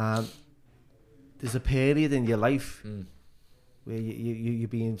 and there's a period in your life where you're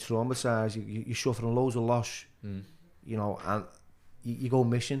being traumatized. You're suffering loads of loss, you know, and you go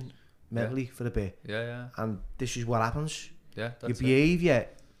missing mentally for a bit. Yeah. And this is what happens. Yeah, Your behaviour.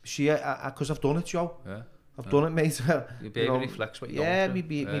 See, because I've done it, Joe. Yeah. I've done it, mate. Your behaviour reflects what you're going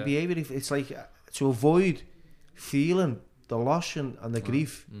through. My behaviour, it's like to avoid feeling the loss and the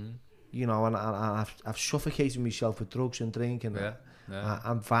grief, you know, and I've suffocated myself with drugs and drink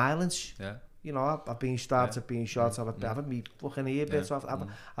and violence. Yeah. You know, I've been stabbed, I've been shot, I've had me fucking ear bits off.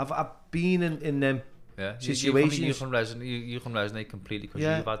 I've been in them situations. You can resonate completely because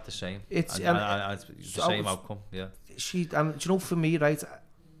you've had the same. It's the same outcome. Yeah. And do you know, for me, right,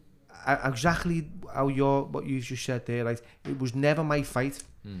 exactly what you just said there, right? It was never my fight.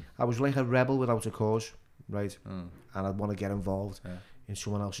 I was like a rebel without a cause, right? And I'd want to get involved in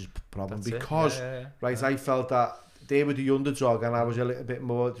someone else's problem. That's because, right, I felt that they were the underdog and I was a little bit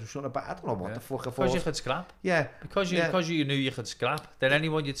more sort of, I don't know what the fuck I thought. Because you could scrap. Yeah. Because you knew you could scrap. Then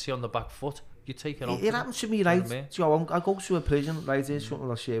anyone you'd see on the back foot, you take it on. It happened to me, right? You know, Joe, I go to a prison, right? Here's something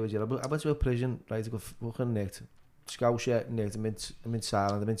I'll share with you. I went to a prison, right? I got fucking nicked. Scouse nicked. I'm in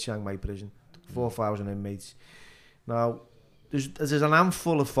Thailand. I'm in Chiang Mai prison. 4,000 inmates. Now, there's an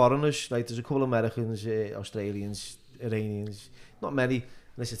handful of foreigners, right? There's a couple of Americans, Australians, Iranians, not many, and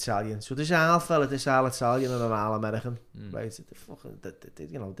it's Italian. So there's an all fella, there's all Italian and an all American, right?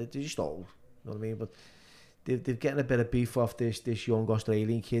 You know, they're just old, you know what I mean? But they're getting a bit of beef off this young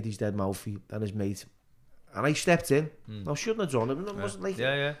Australian kid. He's dead mouthy and his mate. And I stepped in. I shouldn't have done it. It wasn't like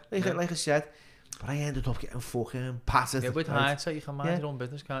I said. But I ended up getting fucking patted. Yeah, with hindsight, you can mind your own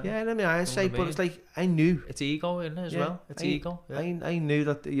business, can't you? Yeah, I mean, hindsight, but it's like, I knew. It's ego, isn't it, as well? It's ego. Yeah. I knew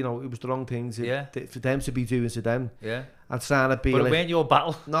that, you know, it was the wrong thing for them to be doing to them. Yeah. And trying to be but it weren't your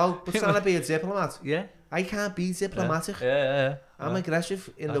battle. No, but trying to be a diplomat. Yeah. I can't be diplomatic. Yeah. I'm aggressive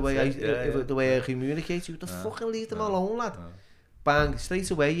in the way I communicate. You have to fucking leave them alone, lad. Bang, straight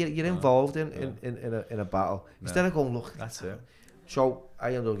away, you're involved in a battle. Instead of going, look. That's it. So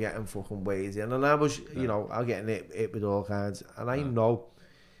I ended up getting fucking ways in, and I was, you know, I was getting hit with all kinds, and I know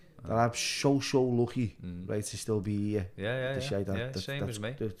that I'm so lucky, right, to still be here. Yeah. Same as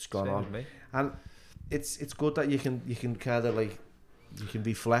me. That's gone on, and it's good that you can kind of like you can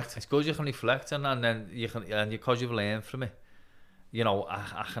reflect. It's good you can reflect, and then you can, and because you've learned from it, you know,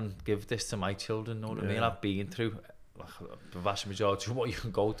 I can give this to my children. Know what I mean? I've been through the vast majority of what you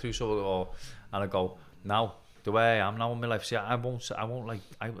can go through, and I go now. The way I am now in my life, see, I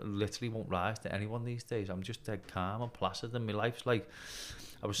literally won't rise to anyone these days. I'm just dead calm and placid, and my life's like,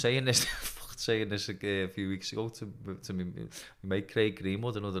 I was saying this a few weeks ago to me mate Craig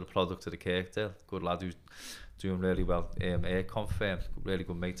Greenwood, another product of the Kirkdale, good lad who's doing really well, aircon firm, really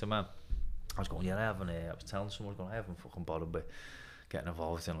good mate of mine. I was going, I was telling someone, I haven't fucking bothered with getting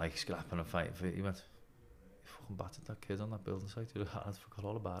involved in like scrapping and fighting for it. He went, you fucking battered that kid on that building site, I forgot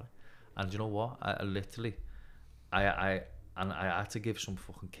all about it. And you know what, I literally, I had to give some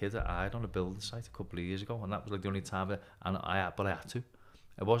fucking kid a ride on a building site a couple of years ago, and that was like the only time but I had to.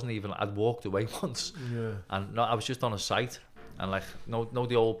 It wasn't even, I'd walked away once, and I was just on a site, and like,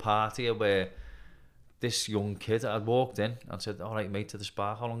 the old party where this young kid, I'd walked in and said, all right, mate, to the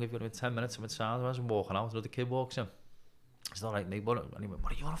Spark, how long have you got? 10 minutes, I'm inside, I was walking out, another kid walks in. I said, all right, mate, what do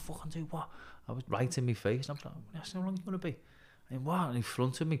you want to fucking do? What? I was right in my face, and I was like, how long are you going to be? And what? And he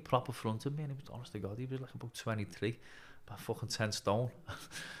fronted me, proper fronted me, and he was, honest to God, he was like about 23, about fucking 10 stone.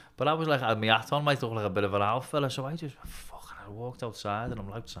 But I was like, I had my hat on, might look like a bit of an owl fella, so I just, I walked outside, and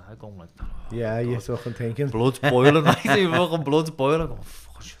I'm outside going like, oh, yeah, God. You're fucking thinking. Blood's boiling, right? Fucking blood's boiling. I go,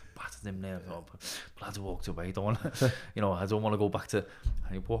 fuck, I should have battered him there. But I walked away, I don't want to go back to,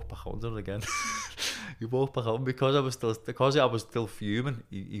 and he walked back under again. He walked back home because I was still fuming.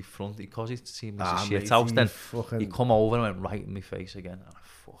 Because he'd seen me as a shit house. Then he come over and went right in my face again, and I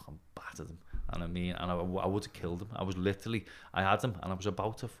fucking battered him. And I mean, and I would have killed him. I was literally, I had him, and I was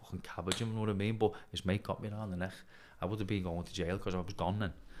about to fucking cabbage him. You know what I mean? But his mate got me around the neck. I would have been going to jail because I was gone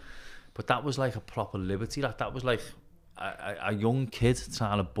then. But that was like a proper liberty. That was like a young kid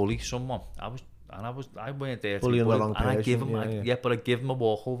trying to bully someone. I went there to bully the wrong person. I give him, but I give him a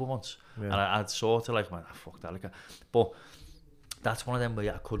walkover once, and I'd sort of like, man, fuck that, like, but that's one of them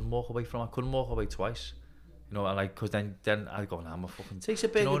where I couldn't walk away from. I couldn't walk away twice, you know, and like, cause then I go, nah, I'm a fucking. Takes a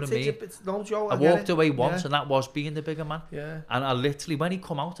bit. You know what I mean? No, Joe, I walked away once, and that was being the bigger man. Yeah. And I literally, when he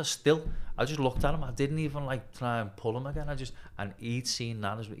come out, I just looked at him. I didn't even like try and pull him again. And he'd seen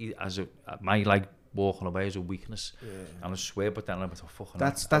that as my like walking away as a weakness. And I swear, but then I'm like, oh, fucking...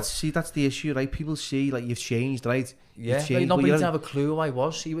 That's the issue, right? People see, like, you've changed, right? Yeah, you've changed, nobody didn't have a clue who I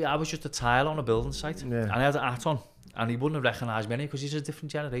was. I was just a tile on a building site. Yeah. And I had a hat on. And he wouldn't have recognised me because he's a different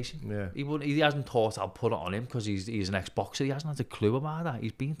generation. Yeah. He hasn't thought I'll put it on him because he's an ex-boxer. He hasn't had a clue about that.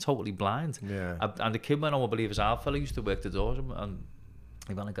 He's been totally blind. Yeah. And the kid went on, I believe his half fella used to work the doors, and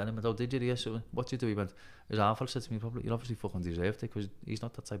he went again. He went, oh, did you hear? So what did you do? He went, his half fella said to me, probably, you obviously fucking deserved it because he's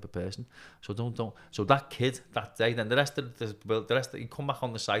not that type of person. So don't. So that kid that day, then the rest of he come back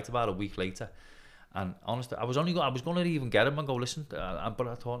on the site about a week later. And honestly, I was going to even get him and go, listen, but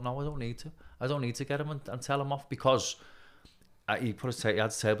I thought, no, I don't need to. I don't need to get him and tell him off because he had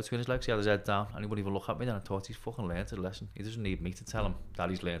his tail between his legs, he had his head down, and he wouldn't even look at me. Then I thought he's fucking learned his lesson. He doesn't need me to tell him that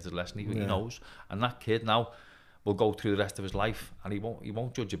he's learned his lesson. He knows. And that kid now will go through the rest of his life, and he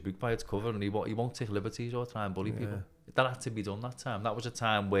won't judge a book by its cover, and he won't take liberties or try and bully people. That had to be done that time. That was a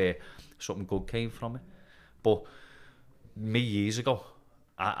time where something good came from it. But me years ago,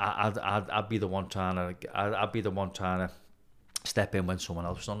 I'd be the one trying to step in when someone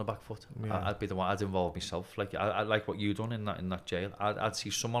else was on the back foot. I'd be the one. I'd involve myself. Like I like what you done in that jail. I'd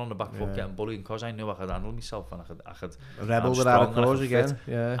see someone on the back foot getting bullied, because I knew I could handle myself and I could a rebel without a cause again.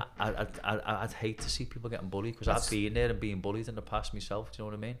 Yeah. I'd hate to see people getting bullied, because I've been there and being bullied in the past myself. Do you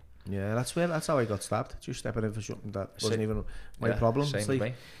know what I mean? Yeah, that's how I got stabbed. Just stepping in for something that wasn't even my problem. Same it's with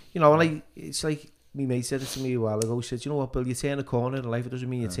like, me. you know, like it's like my mate said it to me a while ago. He said, you know what, Bill, you turn a corner in life, it doesn't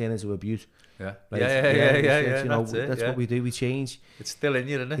mean you turn into abuse. Yeah. Right? Yeah. You know, that's what we do. We change. It's still in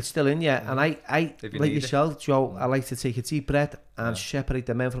you, isn't it? It's still in you. And I like yourself, Joe, I like to take a deep breath and separate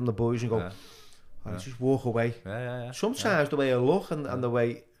the men from the boys and go, and just walk away. Sometimes the way I look and the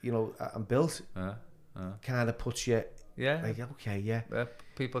way, you know, I'm built kind of puts you like, okay,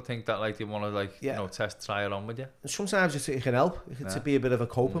 people think that, like, they want to, like, you know, try it on with you. And sometimes it can help to be a bit of a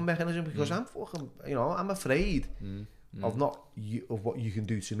coping mechanism, because I'm fucking, you know, I'm afraid of of what you can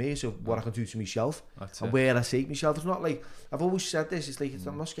do to me, so what I can do to myself. And where I take myself. It's not like, I've always said this, it's like,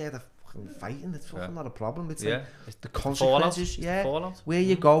 I'm not scared of fucking fighting, it's fucking not a problem. It's like the consequences, where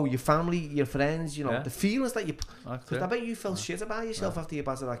you go, your family, your friends, you know, the feelings that you, because I bet you felt shit about yourself after you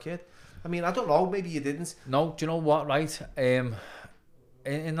battered that kid. I mean, I don't know, maybe you didn't. No, do you know what, right? In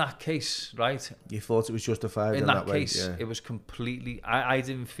that case, right? You thought it was justified in that way, case, it was completely... I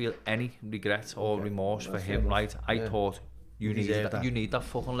didn't feel any regret or remorse for him, right? I thought, you need that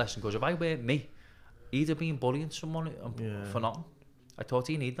fucking lesson, because if I weren't me, he'd have been bullying someone for nothing. I thought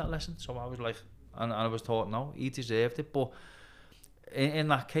he needed that lesson, so I was like... And I was taught, no, he deserved it, but in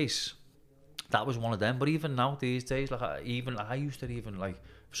that case, that was one of them. But even now, these days, like, I used to even, like...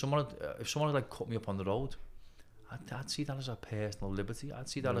 If someone had like cut me up on the road, I'd see that as a personal liberty. I'd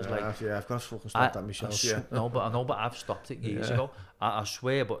see that as like... I've got to fucking stop that myself. No, but I've stopped it years ago. I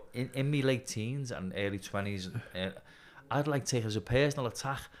swear, but in my late teens and early 20s, I'd like take it as a personal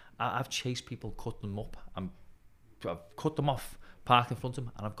attack. I've chased people, cut them up, and I've cut them off, parked in front of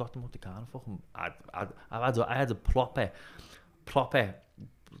them, and I've got them up the car and fucking... I had a proper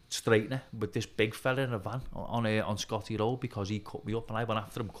straightener with this big fella in a van on Scotty Road, because he cut me up, and I went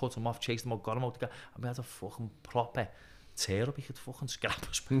after him, cut him off, chased him out, got him out the car, and we had a fucking proper tear up. He could fucking scrap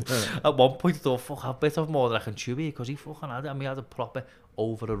us. At one point I thought, fuck, I'll bit off more than I can chew here, because he fucking had it, and we had a proper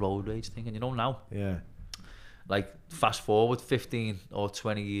over the road rage thing. And you know now, like, fast forward 15 or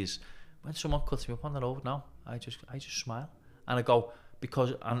 20 years, when someone cuts me up on the road now, I just smile, and I go,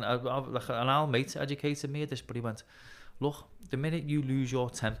 because an old mate educated me at this, but he went, look, the minute you lose your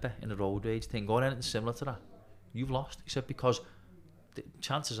temper in a road rage thing or anything similar to that, you've lost. He said, because the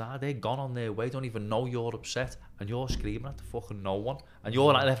chances are they're gone on their way, don't even know you're upset, and you're screaming at the fucking no one, and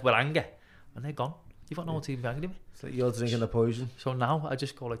you're left with anger, and they're gone. You've got no one to even be angry with. It's like you're drinking the poison. So now I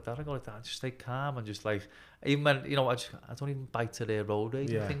just go like that. I just stay calm, and just like, even when, you know, I don't even bite to their road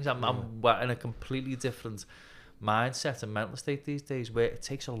rage and things. I'm in a completely different mindset and mental state these days, where it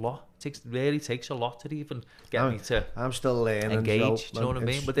takes a lot. Really takes a lot to even get me to... I'm still learning. Engage, do you know what I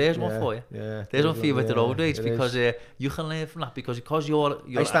mean? But there's one for you. There's one for you with the road rage, because you can learn from that, because you're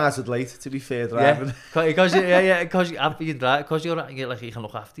I started late, to be fair, driving. Because you're like, you can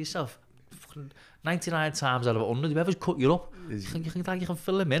look after yourself. 99 times out of 100, whoever's cut you up, you can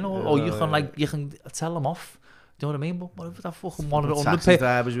fill them in, or you can tell them off. Do you know what I mean? But what if that fucking one of the under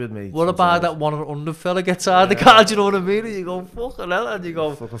drivers with me? What about that one of the under fella gets out of the car? Do you know what I mean? And you go, fucking hell, and you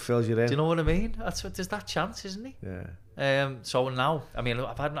go, fucking fills you in. Do you know what I mean? That's what, there's that chance, isn't he? So now, I mean,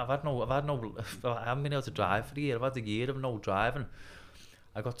 I haven't been able to drive for a year. I've had a year of no driving.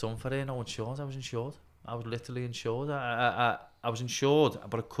 I got done for it, no insurance. I was insured. I was literally insured. I was insured,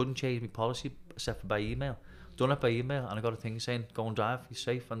 but I couldn't change my policy except for by email. done it by email, and I got a thing saying, go and drive, you're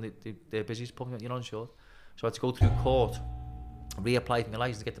safe, and they're busy, you're not insured. So I had to go through court, reapply for my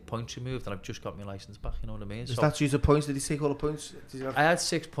licence to get the points removed, and I've just got my licence back, you know what I mean? Does that use the points? Did he take all the points? I had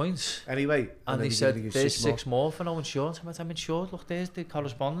 6 points. Anyway. And they said, there's 6 more for no insurance. I went, I'm insured, look, there's the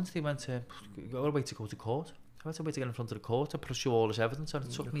correspondence. They went, you've got to wait to go to court. I went to wait to get in front of the court to plus you all this evidence, and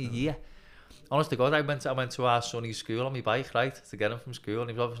it took me a year. Honest to God, I went to our son's school on my bike, right, to get him from school, and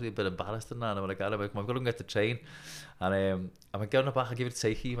he was obviously a bit embarrassed in that, and I went, I'm going to get the train, and I went, get on the back, I'll give it a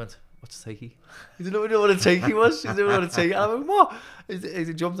takey. He went, what's a takey? He didn't know what a takey was. He didn't know what a takey. I went, what?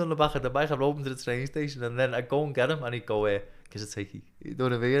 He jumped on the back of the bike, I rode him to the train station, and then I'd go and get him, and he'd go, give us a takey. You know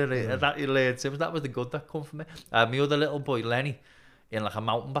what I mean? And that you learned, that was the good that come from me. My other little boy, Lenny, in like a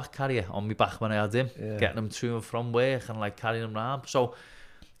mountain bike carrier on my back when I had him, getting him to and from work and like carrying him around. So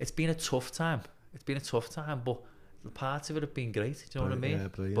it's been a tough time. But the parts of it have been great. Do you know what I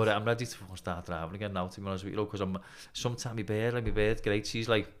mean? Yeah, but I'm ready to start driving again now, to be honest with you, because sometimes my bird's great. She's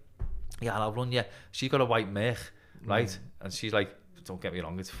like, yeah, I'll run you. She's got a white Merc, right? And she's like, don't get me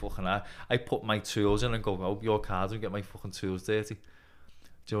wrong, it's fucking hard. I put my tools in and go, oh, your car don't get my fucking tools dirty.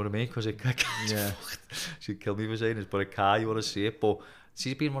 Do you know what I mean? Because she'd kill me for saying this, but a car, you want to see it. But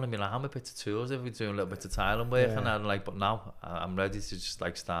she's been running me around with bits of tools, if we're doing a little bit of tiling work and that, like, but now I'm ready to just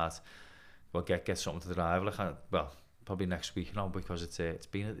like start, well, get something to drive, like, well, probably next week now, because it's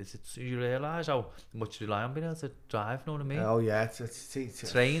you realise how much you rely on being able to drive, you know what I mean? Oh yeah,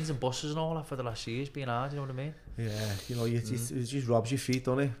 it's trains and buses and all that for the last year's been hard, you know what I mean? Yeah, you know, it just robs your feet,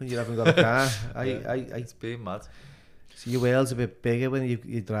 doesn't it, when you haven't got a car? It's been mad. So your world's a bit bigger when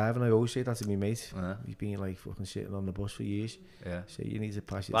you're driving. I always say that to my mate. He's been like fucking sitting on the bus for years. Yeah. So you need to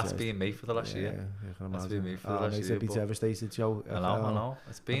pass your test. That's been me for the last year. That's been me for the last year. I'd be devastated, Joe. I know.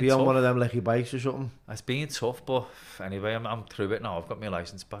 It's been tough. Be on one of them lecky bikes or something. It's been tough, but anyway, I'm through it now. I've got my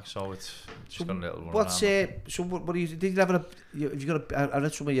licence back, so it's just got a little run around. So what do you? Did you have have you got I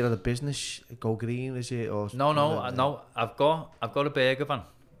read somewhere you had a business, Go Green, is it? Or no. I've got a burger van.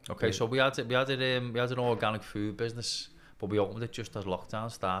 Okay, so we had an organic food business. But we opened it just as lockdown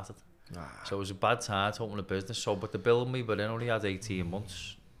started. So it was a bad time to open a business. So, but the building we were in only had 18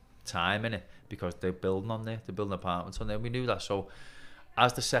 months time in it, because they're building on there, they're building apartments on there. We knew that. So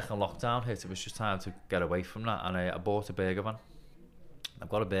as the second lockdown hit, it was just time to get away from that. And I bought a burger van. I've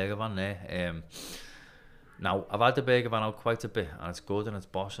got a burger van there. Now, I've had the burger van out quite a bit, and it's good and it's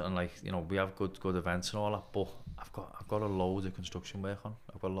boss, and like, you know, we have good events and all that, but I've got a load of construction work on.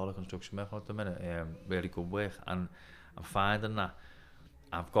 I've got a lot of construction work on at the minute, really good work, and I'm finding that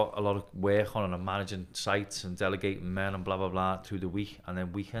I've got a lot of work on, and I'm managing sites and delegating men and blah blah blah through the week, and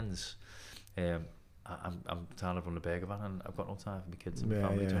then weekends I'm trying to run the burger van, and I've got no time for my kids and my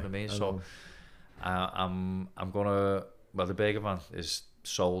family. Do you know what I mean? So I'm gonna, well, the burger van is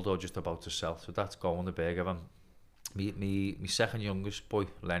sold or just about to sell, so that's going, the burger van. Me second youngest boy,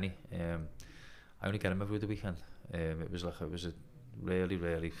 Lenny, I only get him every weekend. It was a really,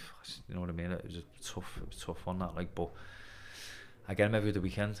 you know what I mean, it was a tough one, that, like, but I get him every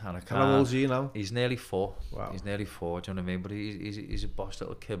weekend, and I can't. How old is he now? He's nearly 4. Wow. He's nearly 4, do you know what I mean? But he's a boss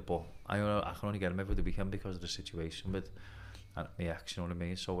little kid, but I can only get him every weekend because of the situation with my ex, you know what I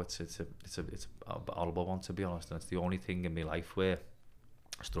mean? So it's a horrible one, to be honest, and it's the only thing in my life where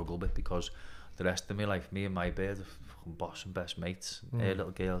I struggle with, because the rest of my life, me and my bird are fucking boss and best mates. Her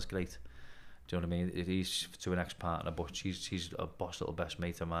little girl's great. Do you know what I mean? He's to an ex-partner, but she's a boss little best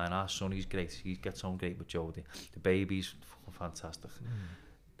mate of mine. Our son, he's great. He gets on great with Jodie. The baby's fucking fantastic.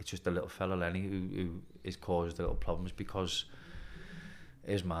 It's just a little fella, Lenny, who is caused the little problems, because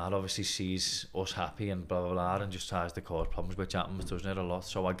his man obviously sees us happy and blah blah blah, and just tries to cause problems, which happens, doesn't it, a lot.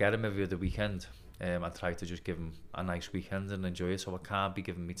 So I get him every other weekend. I try to just give him a nice weekend and enjoy it, so I can't be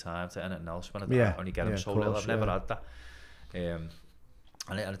giving me time to anything else when I only get him so little. I've never had that.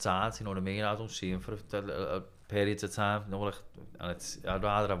 And it's hard, you know what I mean? I don't see him for a periods of time, you know, like, and I'd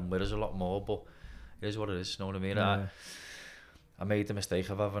rather have him with us a lot more, but it is what it is, you know what I mean? Yeah. I made the mistake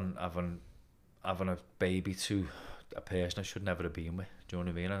of having a baby to a person I should never have been with, do you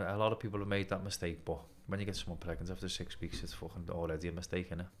know what I mean? A lot of people have made that mistake, but when you get someone pregnant after 6 weeks, it's fucking already a mistake,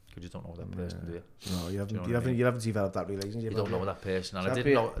 innit? Because you don't know that person, do you? No, you haven't developed that relationship. You don't know that person, and I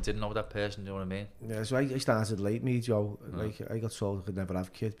didn't know that person, do you know what I mean? Yeah, so I started late, me, Joe. Like, I got told I could never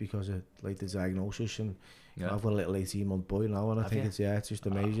have kids because of like the diagnosis, and I've got a little 18-month boy now, and I think it's just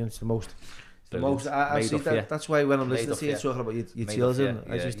amazing. It's the most. I see that. That's why when I'm listening to you talking about your children,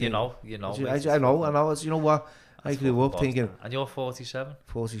 I just think, I know. It's, you know what? I grew up thinking. And you're 47?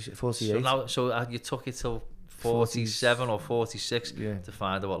 48. So you took it till 47 or 46 to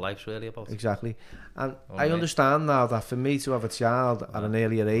find out what life's really about. Exactly. And I understand now that for me to have a child at an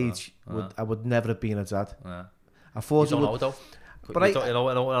earlier age, I would never have been a dad. I thought you it don't would. know though.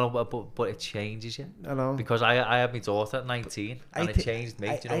 But it changes you. I know. Because I had my daughter at 19 and it changed me.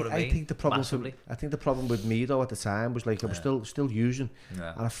 Do you know what I mean? I think the problem with me though at the time was like I was still using,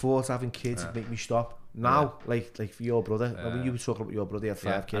 and I thought having kids would make me stop. Now, like for your brother, when you were talking about your brother, he had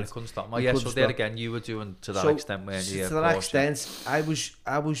 5 kids. And I couldn't stop. So there again, you were doing to that extent when you to that extent, I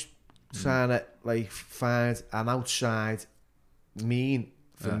was trying to like find an outside mean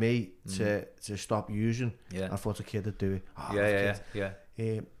for me to stop using. I thought a kid would do it.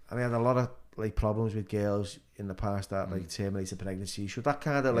 And I had a lot of like problems with girls in the past that like terminated pregnancy. So that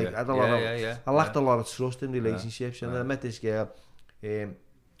kind of like I lacked a lot of trust in relationships, and then I met this girl, a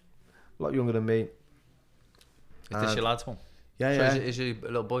lot younger than me. Is this your lad's one? Yeah. So is he a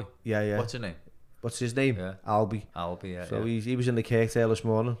little boy? Yeah. What's his name? What's his name? Albie. So he was in the cake tail this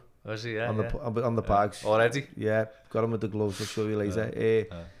morning. Was he? On the bags. Already? Yeah. Got him with the gloves. I'll show you later.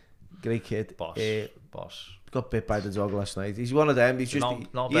 Great kid. Boss. Got bit by the dog last night. He's one of them. He's just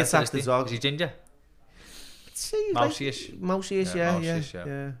he attacks the dog. Is he ginger? Mousy-ish. Mousy-ish,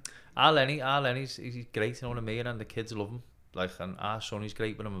 yeah. Our Lenny's he's great, you know what I mean, and the kids love him. Like, and our son is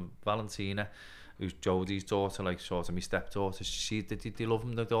great with him. Valentina, who's Jodie's daughter, like sort of my stepdaughter, they love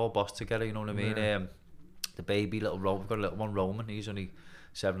him. They're all boss together, you know what I mean. The baby, we've got a little one, Roman. He's only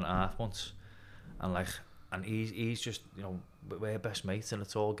 7.5 months, and like, and he's just, you know, we're best mates, and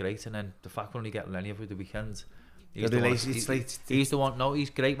it's all great. And then the fact when we get Lenny every the weekend, he's the one. No, he's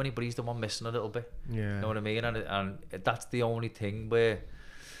great when but he's the one missing a little bit. You know what I mean? And that's the only thing where,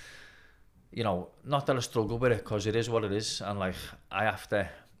 you know, not that I struggle with it, because it is what it is, and like I have to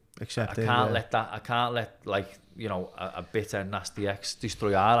accept it. I can't let like, you know, a bitter nasty ex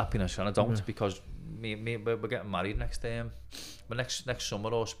destroy our happiness, and I don't, because we're getting married next but next summer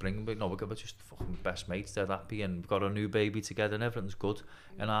or spring, but no, we're just fucking best mates. They're happy, and we've got a new baby together, and everything's good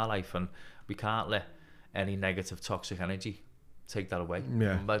in our life, and we can't let any negative toxic energy take that away.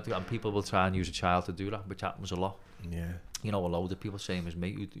 And people will try and use a child to do that, which happens a lot. You know, a load of people, same as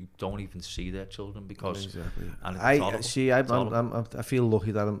me, who don't even see their children because and I feel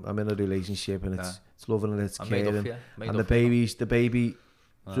lucky that I'm in a relationship, and it's loving, and it's caring, and the baby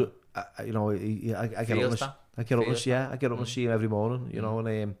you know, I get up and see him every morning, you know.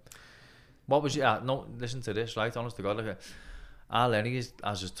 And what was no, listen to this, right, honest to God, like, our Lenny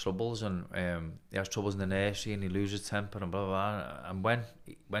has his troubles, and he has troubles in the nursery, and he loses temper and blah blah blah. And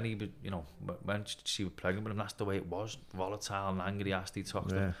when he, you know, when she was pregnant with him, that's the way it was, volatile and angry, nasty,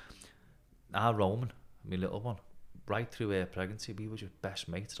 toxic. Our Roman, my little one, right through her pregnancy, we were just best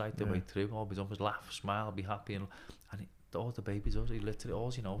mates right the way through. All we done was laugh, smile, be happy, and all the baby does, he literally, all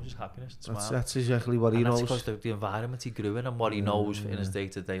he knows is happiness and smile. That's exactly what he knows. That's because the environment he grew in, and what he knows in his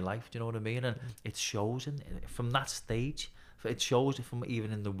day-to-day life, do you know what I mean? And it shows from that stage. It shows it from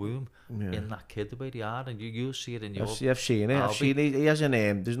even in the womb, in that kid, the way they are, and you'll see it in your. I've seen it. He has a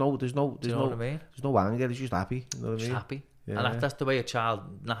name. There's no anger. He's just happy. You know what I mean? Just happy. And that's the way a child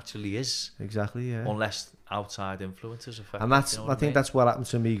naturally is. Exactly. Yeah. Unless outside influences affect. And that's, I think that's what happened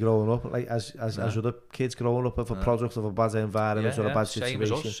to me growing up. Like as other kids growing up, of a product of a bad environment or a bad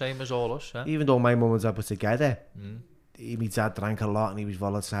situation. Same as all us. Even though my mum and dad were together. My dad drank a lot, and he was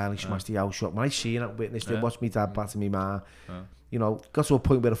volatile. He smashed the house up. When I seen it, witnessed it, watched my dad batter me ma. You know, got to a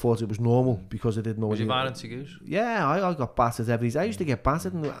point where I thought it was normal, because I didn't know. Was you violent to goose? Yeah, I got battered every day. I used to get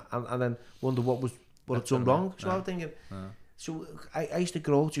battered and then wonder what had done wrong. So I was thinking. So I used to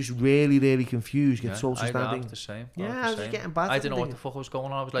grow up just really, really confused. Get social standing. The same. I was just getting battered. I didn't know what the fuck was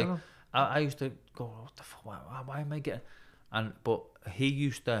going on. I was like, I used to go, what the fuck? Why am I getting? But he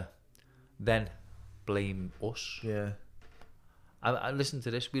used to then blame us. I listened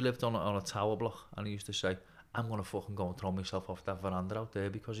to this. We lived on a tower block, and he used to say, I'm going to fucking go and throw myself off that veranda out there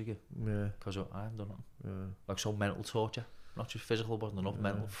because of you. Because I haven't done it. Like, so mental torture. Not just physical, wasn't enough.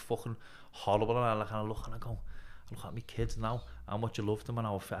 Mental. Fucking horrible. And I look and I go, I look at my kids now, how much I love them, and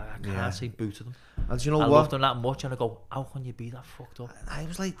I can't say boo to them. And you know what? I love them that much, and I go, how can you be that fucked up? I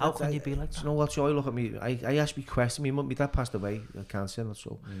was like, how can you be like that? You know what, Joy, look at me. I asked me question. My dad passed away of cancer, and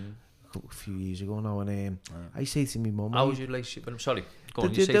so a few years ago now, and I say to my mum, how was your relationship? I'm sorry, go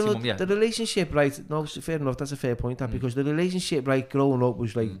on, you say to mum, the relationship, right? No, fair enough, that's a fair point, that, because the relationship, right, growing up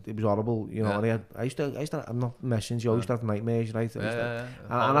was like, it was horrible, you know. And I used to, I'm not messing you, I used to have nightmares, right? And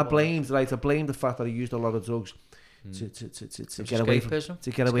I blamed the fact that I used a lot of drugs to get away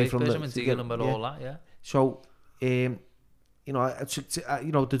from them and dealing with all that. So you know,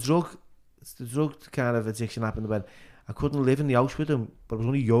 the drug kind of addiction happened when I couldn't live in the house with them, but I was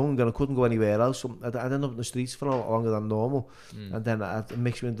only young and I couldn't go anywhere else. So I'd end up in the streets for longer than normal, and then I'd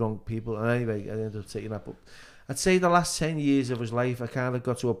mix with drunk people. And anyway, I ended up taking that. But I'd say the last 10 years of his life, I kind of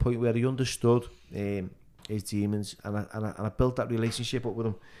got to a point where he understood his demons, and I built that relationship up with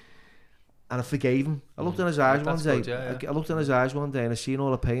him. And I forgave him. I looked in his eyes one day. Good, I looked in his eyes one day and I seen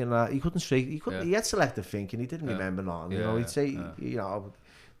all the pain and that. He couldn't straight. He had selective thinking. He didn't remember nothing. You know, he'd say, you know,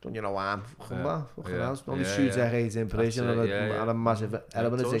 don't you know I'm fucking well, fucking else. Only 2 decades in prison and a massive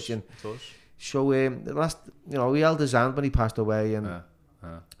element addiction. So the last, you know, we held his hand when he passed away, and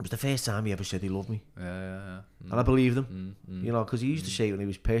it was the first time he ever said he loved me. And I believed him. You know, because he used to say when he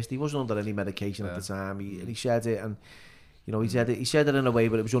was pissed, he wasn't under any medication at the time. He said it, and you know, he said it in a way,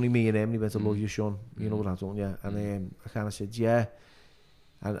 but it was only me and him. And he went, "I love you, son. You know what I've done, yeah." And I kind of said, "Yeah,"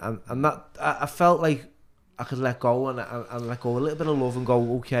 and that I felt like I could let go and let go a little bit of love and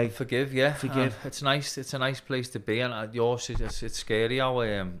go, okay, forgive. It's nice. It's a nice place to be, and yours it's scary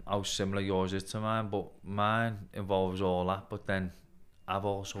how similar yours is to mine, but mine involves all that. But then I've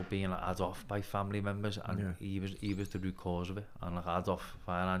also been like, had off by family members, and he was the root cause of it, and like had off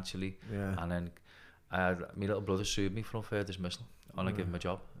financially, and then I had my little brother sued me for unfair dismissal, and I gave him a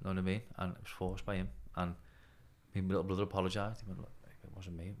job. You know what I mean? And it was forced by him, and my little brother apologised. He went, "Look, it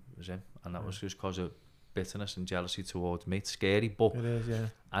wasn't me, it was him," and that was just because of bitterness and jealousy towards me. It's scary, but it is,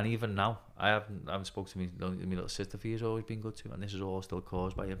 and even now I haven't spoken to me. My little sister for years, always been good to, and this is all still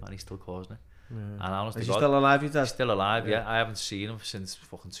caused by him, and he's still causing it. And honestly, is he still alive? He's still alive. Yeah, I haven't seen him since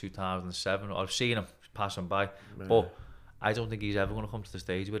fucking 2007. Or I've seen him passing by, but I don't think he's ever going to come to the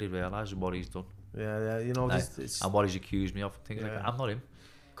stage where he realises what he's done. You know, and what he's accused me of. Things like that. I'm not him,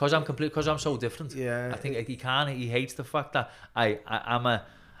 because I'm so different. I think he hates the fact that I'm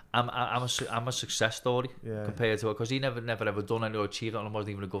a success story compared to it, because he never ever done any or achieved it, and I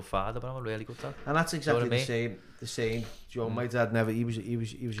wasn't even a good father, but I'm a really good dad. And that's exactly the same. Joe, my dad never. He was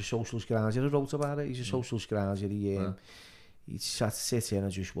a social scrounger. I wrote about it. He's a social scrounger. He sit here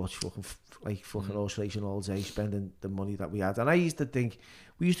and just watch fucking horse racing all day, spending the money that we had. And I used to think,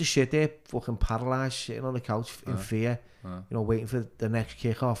 we used to sit there fucking paralysed, sitting on the couch in fear, you know, waiting for the next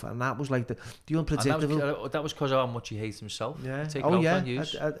kick off. And that was like the unpredictable. That was because of how much he hates himself. That's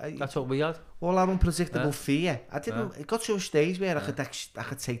what we had. All that unpredictable fear. I didn't. It got to a stage where I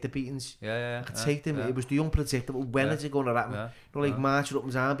could take the beatings. I could take them. It was the unpredictable. When is it going to happen? You know, like marching up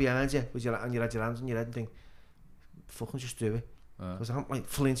and down behind you, and you had your hands on your head and think, fucking just do it. Because I'm like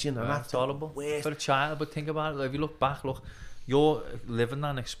flinching, and that's horrible for a child. But think about it, like, if you look back, you're living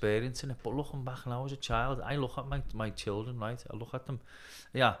and experiencing it, but looking back now as a child, I look at my children, right? I look at them,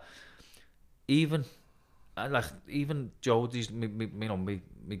 even Jodie's,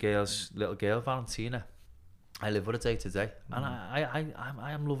 my girl's little girl, Valentina, I live with her day to day, and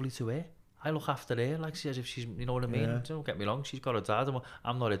I am lovely to her. I look after her like she as if she's, you know what I mean? Don't get me wrong, she's got a dad, and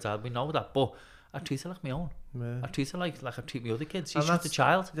I'm not a dad, we know that, but I treat her like my own. I treat her like I treat my other kids. She's just a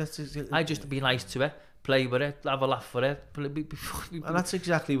child. I just be nice to her, play with her, have a laugh for her. And that's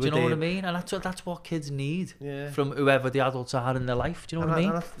exactly what do you know what I mean? And that's what kids need from whoever the adults are in their life. Do you know what I mean?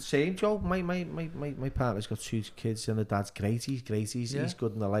 And that's the same, Joe. My partner's got 2 kids, and the dad's great. He's great. He's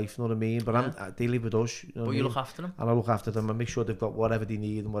good in their life. You know what I mean? But they live with us. You know but you look after them. And I look after them and make sure they've got whatever they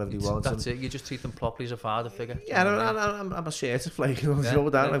need and whatever they want. That's it. You just treat them properly as a father figure. I'm a assertive, like, you know,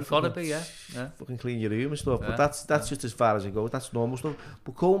 that. You've got to be, fucking clean your room and stuff. But that's just as far as it goes. That's normal stuff.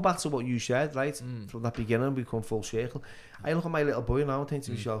 But going back to what you said, right, from that beginning, we come full circle. I look at my little boy now and think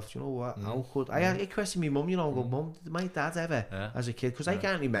to myself, do you know what? How could I question my mum? You know, and go, Mum, did my dad ever, as a kid? Because I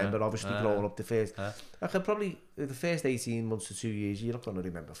can't remember, obviously, growing up the first. I could probably the first 18 months to 2 years. You're not going to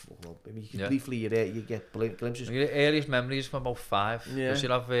remember fucking up. I mean, briefly, you get glimpses. Your earliest memories from about 5. Because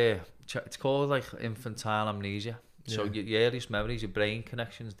you'll have it's called like infantile amnesia. So your earliest memories, your brain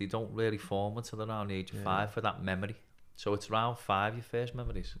connections, they don't really form until around the age of 5 for that memory. So it's around 5 your first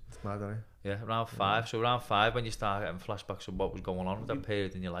memories. It's mad, isn't it? Yeah, around 5. So around 5 when you start getting flashbacks of what was going on with that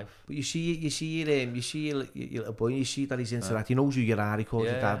period in your life. But you see your little boy, you see that he's into that. He knows who you are. He calls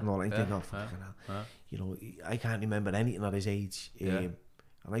your dad and all that. And you think, oh, fucking hell. You know, I can't remember anything at his age. And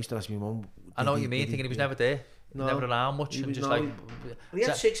I used to ask my mum. I know what you mean. Thinking he was never there. No, never around much. And just like. We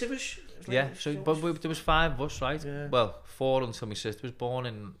had 6 of us. Yeah. So, but there was 5 of us, right? Yeah. Well, 4 until my sister was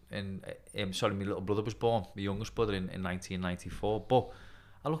born sorry, my little brother was born, my youngest brother in 1994. But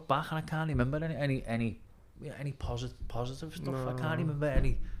I look back and I can't remember any positive stuff. No, I can't remember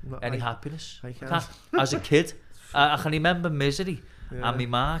any happiness. I can't. As a kid, I can remember misery and my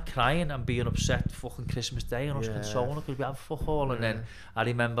ma crying and being upset fucking Christmas Day and us consoling her because we have fuck all. And then I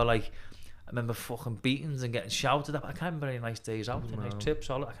remember like remember fucking beatings and getting shouted at. I can't remember any nice days out and nice trips.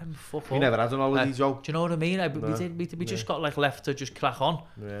 I can't remember fuck all. You never had an holiday, Joe. Do you know what I mean? We just got like left to just crack on.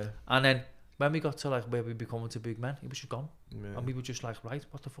 Yeah. And then when we got to like where we becoming to big men, he was just gone. Yeah. And we were just like, right,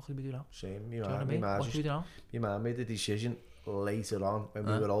 what the fuck do we do now? Same. Do you know what I mean? What do we do now? Your man made the decision later on when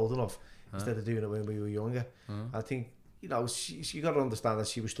we were old enough instead of doing it when we were younger. I think, you know, she got to understand that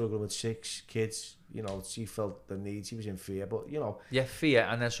she was struggling with 6 kids. You know, she felt the need. She was in fear, but you know. Yeah, fear,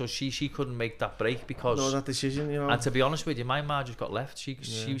 and then so she couldn't make that break because. No, that decision, you know. And to be honest with you, my ma just got left.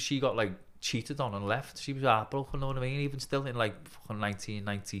 She got like cheated on and left. She was heartbroken. You know what I mean? Even still in like fucking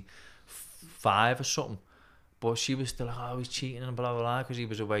 1995 or something. But she was still like, oh, he's cheating and blah blah blah because he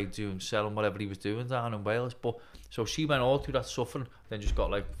was away selling whatever he was doing down in Wales. But so she went all through that suffering, then just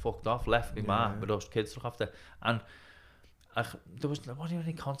got like fucked off, left me ma with those kids to look after, and. There wasn't even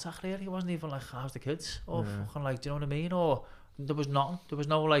any contact really. It wasn't even like, how's the kids? Or fucking like, do you know what I mean? Or there was nothing. There was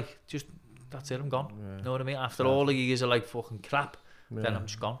no like, just, that's it, I'm gone. You know what I mean? After all the years of like fucking crap, then I'm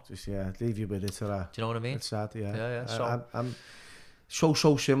just gone. Just, leave you with it. Do you know what I mean? It's sad, Yeah. So I'm so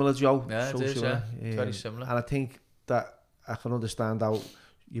similar, Joe. Yeah, so it is, similar. It's very similar. And I think that I can understand how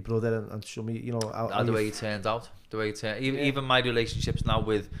your brother and some, you know, how the way he turned out. Even my relationships now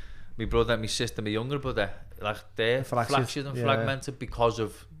with my brother and my sister, my younger brother, like they're fractured and fragmented because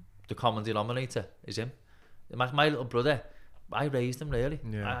of the common denominator is him. My little brother, I raised him really.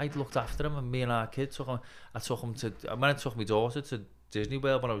 I looked after him, and me and our kid when I took my daughter to Disney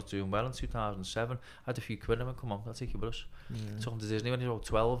World when I was doing well in 2007, I had a few quid and went, come on, I'll take you with us. Took him to Disney when he was about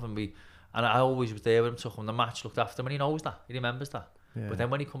 12, and I always was there with him, took him the match, looked after him, and he knows that, he remembers that. But then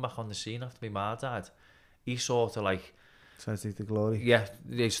when he come back on the scene after my ma died, he sort of like, so I take the glory. Yeah,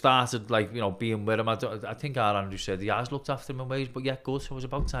 they started like, you know, being with him. I think our Andrew said he has looked after him in ways, but yeah, good. So it was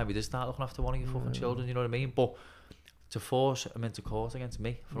about time we did start looking after one of your fucking children, you know what I mean? But to force him into court against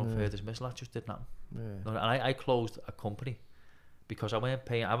me for unfair dismissal, that just didn't happen. And I closed a company because I weren't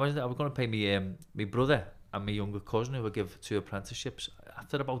paying. I was going to pay me my brother and my younger cousin who would give 2 apprenticeships.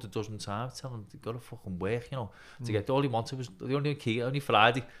 After about a dozen times, telling them they got to fucking work, you know, to get all he wanted was the only key, only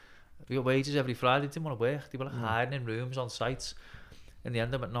Friday. We got wages every Friday, didn't want to work. They were like hiding in rooms on sites. In the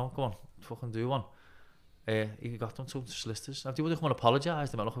end, I went, no, go on, fucking do one. He got them to solicitors. If they would have come and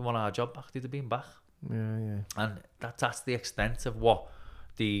apologised, they went, look, we want our job back. They'd have been back. And that's the extent of what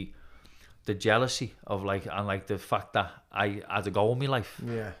the jealousy of like, and like the fact that I had to go in my life.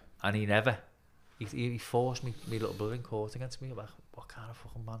 And he never. He forced me, my little brother in court against me. Like, what kind of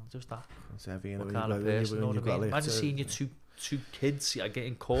fucking man does that? It's heavy. What kind of person, you know what I mean? Imagine seeing your two kids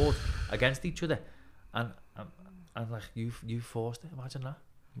getting caught against each other, and like you forced it. Imagine that.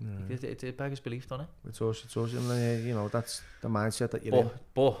 It beggars belief, doesn't it? It's awesome. You know, that's the mindset that you're in.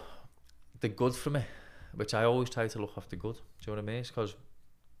 But the good for me, which I always try to look after good. Do you know what I mean? Because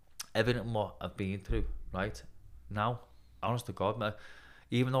everything what I've been through, right now, honest to God, man.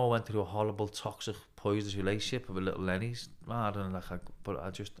 Even though I went through a horrible, toxic, poisonous relationship with little Lenny's, man, and like, I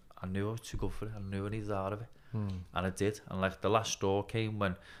knew I was too good for it. I knew I needed out of it, and I did. And like the last straw came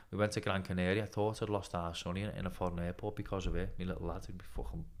when we went to Gran Canaria. I thought I'd lost our sonny in a foreign airport because of it. My little lad, he'd be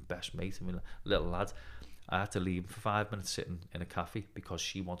fucking best mate, and my little lad. I had to leave him for 5 minutes sitting in a cafe because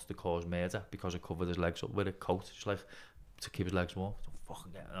she wanted to cause murder because I covered his legs up with a coat, just like to keep his legs warm.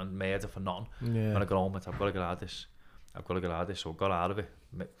 Fucking and murder for nothing. When I got home, I've got to get out of this. So I got out of it.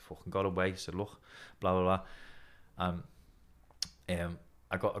 Fucking got away. Said, look, blah blah blah.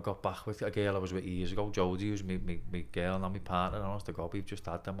 I got back with a girl I was with years ago, Jodie, who's my girl and my partner. And honest to God, we've just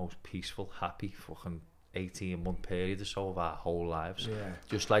had the most peaceful, happy, fucking 18-month period or so of our whole lives.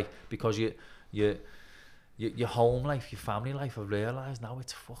 Just like because your home life, your family life, I've realised now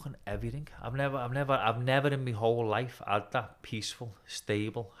it's fucking everything. I've never in my whole life had that peaceful,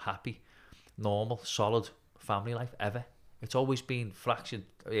 stable, happy, normal, solid family life ever. It's always been fractured,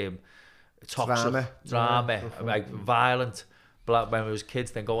 toxic, drama, like violent. When we was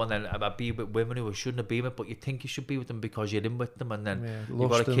kids, then go on, then I'd be with women who I shouldn't have been with, but you think you should be with them because you're in with them, and then you've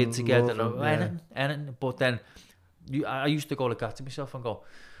got a kid together, anything. But then I used to go like that to myself and go,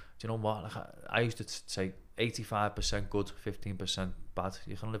 do you know what? Like I used to say 85% good, 15% bad.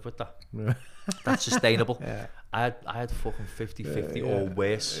 You can live with that. That's sustainable. I had fucking 50-50 or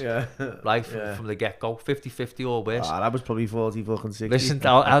worse. Right from the get-go, 50-50 or worse. That was probably 40 fucking 60. Listen,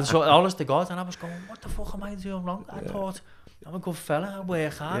 I was honest to God, and I was going, what the fuck am I doing wrong? I thought I'm a good fella. I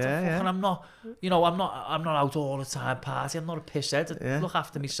work hard. And I'm not, I'm not out all the time partying. I'm not a pisshead. I look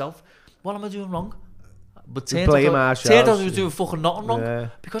after myself. What am I doing wrong? But turns out I was doing fucking nothing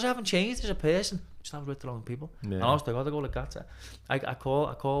wrong because I haven't changed as a person. Just haven't with the wrong people. And honestly, I gotta go like that. I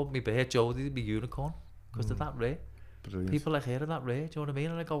call my bear Jodie the unicorn because they're that rare. Brilliant. People like hearing that rage, you know what I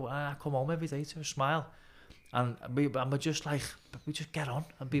mean? And I go, I come home every day to smile. And we're just like, we just get on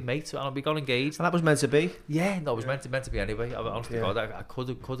and be mates, and we got engaged. And that was meant to be. Yeah, no, it was meant to be anyway. Honestly, God, I could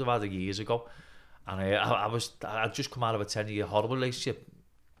have had it years ago. And I'd just come out of a 10-year horrible relationship.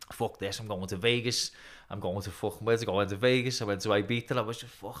 Fuck this, I'm going to Vegas. I'm going to fucking, where's I go? I went to Vegas, I went to Ibiza, I was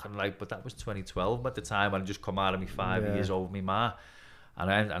just fucking like, but that was 2012 at the time, when I just come out of me 5 years over me ma.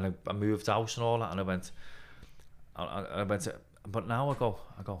 And I moved house and all that, and I went to, but now I go,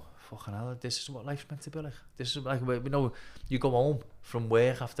 fucking hell, this is what life's meant to be like. This is like, you know, you go home from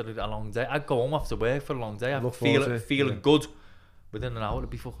work after a long day. I'd go home after work for a long day, I'm feeling good. Within an hour, to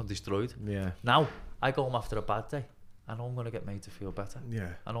be fucking destroyed. Yeah. Now, I go home after a bad day. I know I'm going to get made to feel better. Yeah.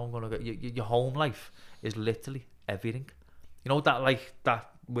 I know I'm going to get... Your home life is literally everything. You know, that like... That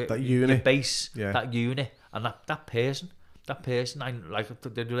unit. Your base, that unit. And that person, I like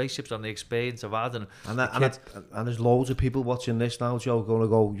the relationships and the experience I've had. And there's loads of people watching this now, Joe, going to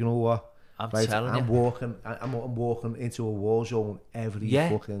go, you know what? I'm telling you. I'm walking into a war zone every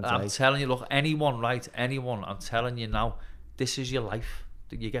fucking day. I'm telling you, look, anyone, I'm telling you now, this is your life.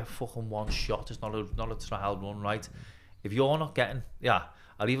 You get fucking one shot. It's not a trial run, right? If you're not getting,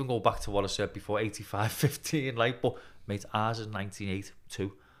 I'll even go back to what I said before, 85-15, like, but mate, ours is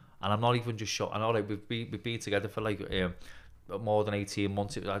 1982, and I'm not even just shot. I know, like, we've been together for like more than 18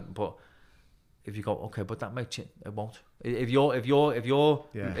 months, but if you go, okay, but that makes it won't. If your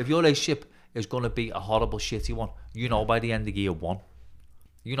relationship is gonna be a horrible, shitty one, you know, by the end of year one,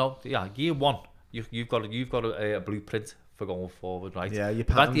 you know, year one, you've got a blueprint for going forward, right? Yeah, your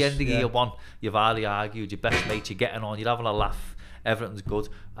patterns, at the end of year one, you've hardly argued, your best mate, you're getting on, you're having a laugh, everything's good.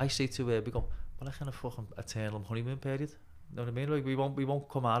 I say to we go, well, like in a fucking eternal honeymoon period. You know what I mean? Like, we won't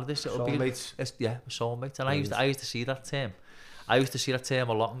come out of this. Soulmates. Soulmates. And I used to see that term. I used to see that term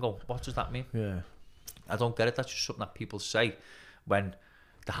a lot and go, what does that mean? Yeah. I don't get it. That's just something that people say when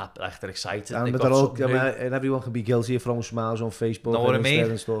they're happy, like they're excited. And they're all, and everyone can be guilty of throwing smiles on Facebook. Know what I mean?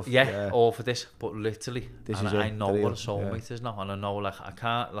 And stuff. Yeah, all for this. But literally, I know what a soulmate is now, and I know, like,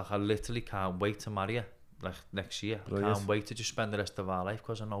 I literally can't wait to marry her, like, next year. Brilliant. I can't wait to just spend the rest of our life,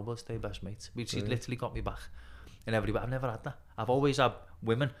 because I know we'll stay best mates. She's literally got me back in every way. I've never had that. I've always had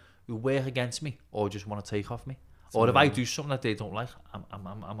women who work against me or just want to take off me. Or if I do something that they don't like, I'm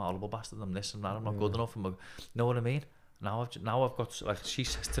a horrible bastard, I'm this and that, I'm not good enough. You know what I mean? Now I've got, like, she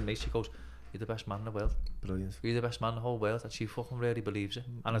says to me, she goes, you're the best man in the world. Brilliant. You're the best man in the whole world. And she fucking really believes it.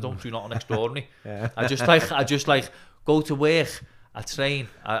 And I don't do nothing extraordinary. I just like go to work, I train,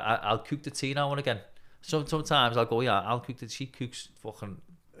 I'll cook the tea now and again. Sometimes I'll go, I'll cook she cooks fucking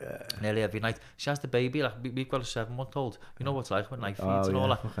nearly every night. She has the baby, like, we've got a 7-month-old. You know what it's like with night feeds and all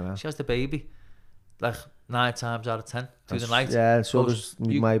that. She has the baby, like, 9 times out of 10 through the night. Yeah, so does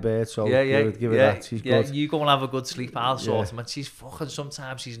my bed, so give her that. She's good. You go and have a good sleep, I'll sort them. And she's fucking,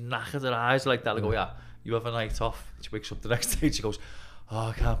 sometimes she's knackered, her eyes like that. I go, you have a night off. She wakes up the next day, she goes, oh,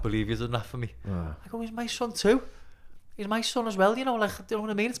 I can't believe you've done that for me. I go, he's my son too. He's my son as well, you know, like, you know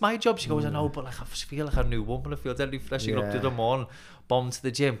what I mean? It's my job. She goes, I know, but like, I feel like a new woman. I feel deadly fresh. You up to the morning, bomb to the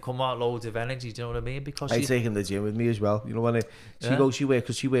gym, come out, loads of energy, do you know what I mean? Because I take him to the gym with me as well. You know, when she works,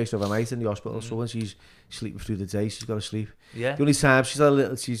 because she works overnight in the hospital, so when she's sleeping through the day, she's got to sleep. Yeah. The only time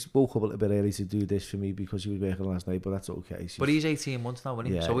she's woke up a little bit early to do this for me because she was working last night, but that's okay. But he's 18 months now,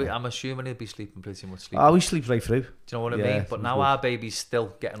 isn't he? So I'm assuming he'll be sleeping pretty much. Oh, he sleeps right through. Do you know what I mean? But now our baby's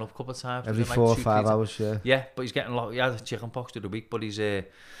still getting up a couple of times. Every 4 or 5 hours, Yeah, but he's getting he had chicken pox through the week, but he's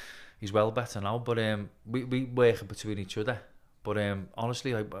well better now. But we work between each other. But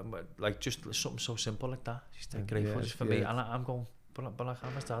honestly, like just something so simple like that, she's taking great footage for me, and I'm going, but like,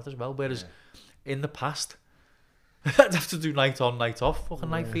 I'm a start as well. Whereas in the past, I'd have to do night on, night off, fucking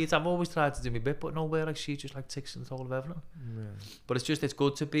night feeds. I've always tried to do my bit, but nowhere, like, she just like ticks in the whole of everything. But it's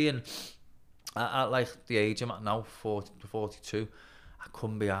good to be in. At like the age I'm at now, 40 to 42, I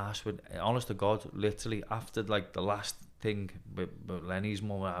couldn't be arsed with, honest to God, literally after like the last thing with Lenny's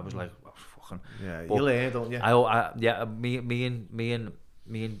mum, I was like, oh, fucking. Yeah, you learn, don't you? Me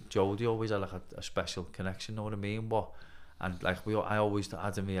and Jodie always had like a special connection, know what I mean? And like I always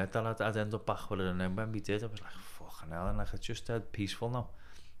had in my head that I'd end up back with her, and then when we did, I was like, fucking hell, and like it's just peaceful now.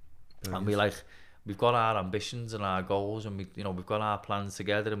 Brilliant. And we've got our ambitions and our goals, and we've got our plans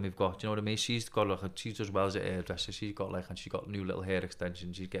together, and we've got, you know what I mean? She's got like, she's as well as a hairdresser. She's got like, and she's got new little hair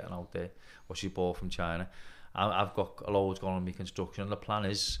extensions she's getting out there, what she bought from China. I've got loads going on in my construction, and the plan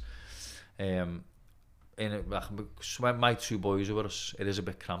is, when my 2 boys are with us, it is a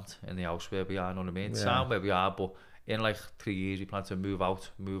bit cramped in the house where we are, you know what I mean? It's down where we are, but in like 3 years we plan to move out,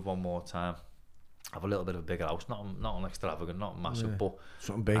 move one more time, have a little bit of a bigger house, not extravagant, not massive, but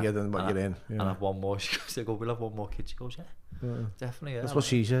something bigger than what you're in. And have one more. She goes, we'll have one more kid. She goes, definitely. That's what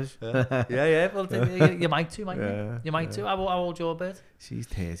she says. Well, you might too, mightn't you? You might too. How old your bird? She's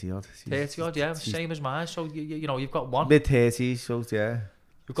 30 odd. 30 odd, yeah, same as mine. So you know, you've got one. Mid 30s, so yeah.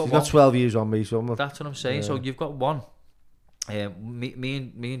 You've got She's got 12 years on me, so that's what I'm saying. So you've got one. Me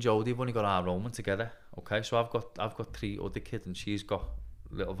and Jodie have only got our own one together. Okay, so I've got 3 other kids, and she's got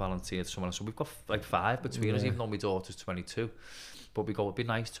little Valentina, someone else. So we've got like 5 between us, even though my daughter's 22. But we go, it'd be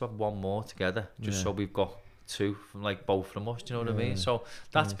nice to have one more together, just so we've got 2 from like both of us. Do you know what I mean? So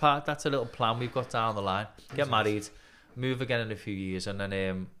that's that's a little plan we've got down the line. Get married, move again in a few years, and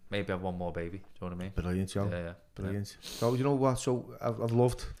then maybe have one more baby. Do you know what I mean? Brilliant, Joe. Yeah. Brilliant. So you know what? So I've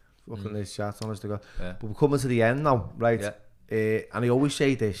loved fucking this chat, honest to God. But we're coming to the end now, right? And I always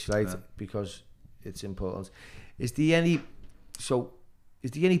say this, right, because it's important. Is there any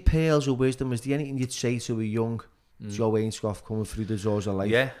pearls of wisdom? Is there anything you'd say to a young Joe Ainscough coming through the doors of life?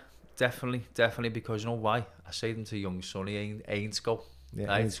 Yeah, definitely, because you know why? I say them to young Sonny Ainscough,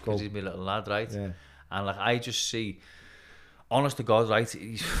 right? Because he's my little lad, right? Yeah. And like I just see, honest to God, right?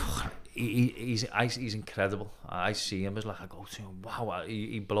 He's incredible. I see him as like, I go to him, wow,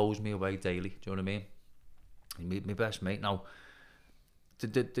 he blows me away daily. Do you know what I mean? He's my best mate now.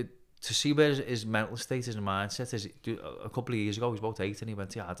 To see where his mental state, his mindset is. A couple of years ago, he was about 8, and he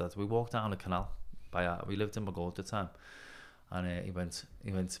went, yeah, Dad, we walked down the canal. We lived in Magog at the time, and he went, I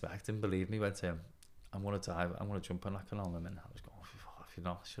didn't believe me. He went, I'm going to dive, I'm going to jump in that canal in a minute. I was going, fuck off, you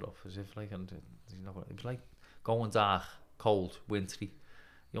know, shut up, as if like, and it was like going dark, cold, wintry.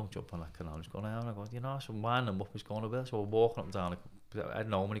 You don't jump on that canal. He's going, and I go, you know, so I'm winding him up, he's going a bit. So we're walking up and down, I don't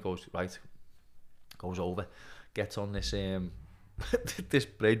know when he goes, right, goes over, gets on this, this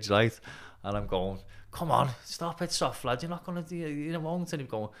bridge, right, and I'm going, come on, stop it, soft lad, you're not going to do it, you know, and he's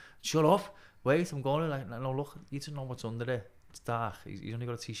going, shut up, wait, I'm going, like, no, look, you don't know what's under there, it's dark, he's only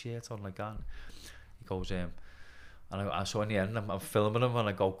got a t-shirt on like that. He goes, and so in the end, I'm filming him, and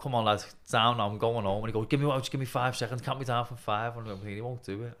I go, come on lad, down now, I'm going home, and he goes, just give me 5 seconds, count me down from 5, and I'm thinking, he won't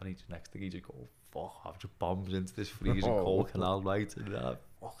do it, and next thing he just goes, fuck, I've just bombs into this freezing cold canal, right, and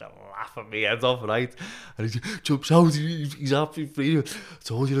fucking laughing my head off, right? And he jumps out, he's absolutely free. I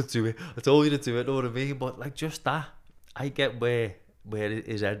told you to do it, know what I mean? But like just that, I get where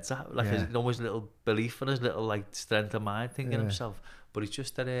his head's at, like his, you know, his little belief and his little like strength of mind thing in himself. But he's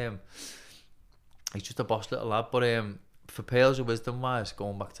just that, he's just a boss little lad. But for pearls of wisdom wise,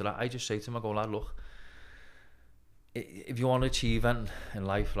 going back to that, I just say to him, I go, lad, look, if you want to achieve anything in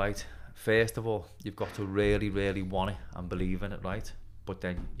life, right, first of all, you've got to really, really want it and believe in it, right? But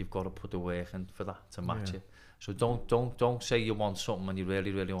then you've got to put the work in for that to match it. So don't say you want something and you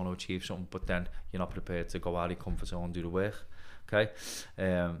really, really want to achieve something, but then you're not prepared to go out of your comfort zone and do the work. Okay.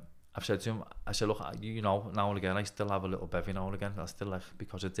 I've said to him, I said, look, you know, now and again, I still have a little bevy now and again. I still like,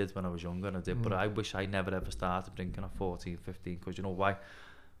 because I did when I was younger, and I did, but I wish I never ever started drinking at 14, 15, because you know why?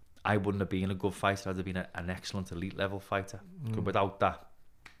 I wouldn't have been a good fighter. I'd have been an excellent elite level fighter. Without that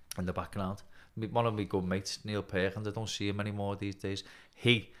in the background. One of my good mates, Neil Perkins, I don't see him anymore these days.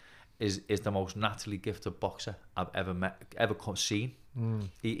 He is the most naturally gifted boxer I've ever seen.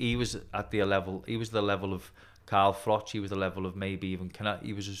 He was at the level. He was the level of Carl Froch. He was the level of maybe even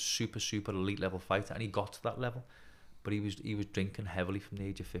he was a super elite level fighter, and he got to that level. But he was drinking heavily from the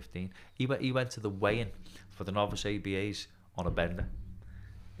age of 15. He went to the weigh-in for the novice ABAs on a bender.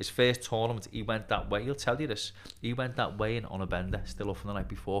 His first tournament, he went that way. He'll tell you this. He went that weigh-in on a bender, still up from the night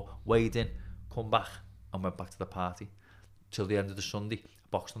before, weighed in, come back, and went back to the party till the end of the Sunday.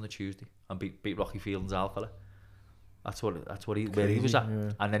 Boxed on the Tuesday and beat Rocky Fielding's Alpha. That's where he was at.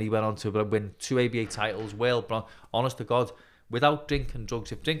 Yeah. And then he went on to win 2 ABA titles. Well, honest to God, without drinking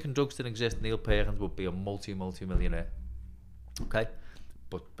drugs, if drinking drugs didn't exist, Neil Perkins would be a multi-millionaire. Okay.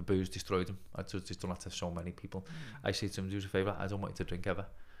 But the booze destroyed him. He's done that to so many people. I say to him, do us a favour, I don't want you to drink ever.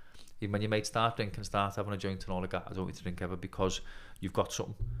 Even when your mates start drinking, start having a joint and all like that, I don't want you to drink ever, because you've got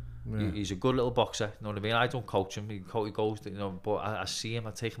something. Yeah. He's a good little boxer, you know what I mean? I don't coach him, he goes, you know, but I see him,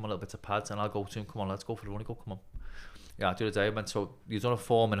 I take him a little bit of pads, and I'll go to him, come on, let's go for the run. He go, come on. Yeah, I do the day, I went, so you've done a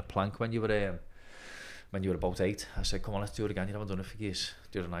 4-minute plank when you were about 8. I said, come on, let's do it again. You haven't done it for years.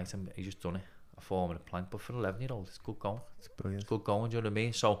 The other night, and he just done it, a 4-minute plank. But for an 11-year-old, it's good going. It's brilliant. It's good going, do you know what I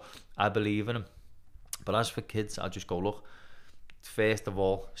mean? So I believe in him. But as for kids, I just go, look, first of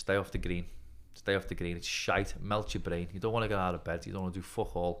all, stay off the green. Stay off the green. It's shite. It melts your brain. You don't want to get out of bed. You don't want to do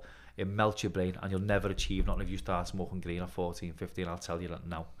fuck all. It melts your brain, and you'll never achieve nothing if you start smoking green at 14, 15. I'll tell you that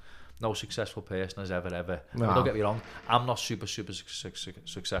now. No successful person has ever. No. I mean, don't get me wrong. I'm not super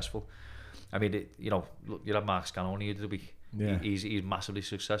successful. I mean, you know, look, you had Mark Scannone the other week. Yeah. He's massively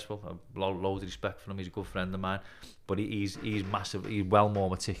successful. I've loads of respect for him. He's a good friend of mine. But he's massive. He's well more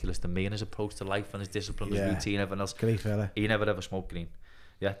meticulous than me in his approach to life and his discipline, his routine, everything else. Great fella. He never ever smoked green.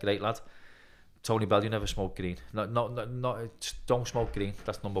 Yeah, great lad. Tony Bell, you never smoke green. Don't smoke green.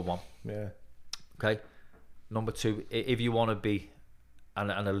 That's number one. Yeah. Okay. Number two, if you want to be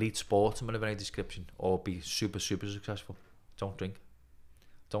an elite sportsman of any description or be super successful, don't drink.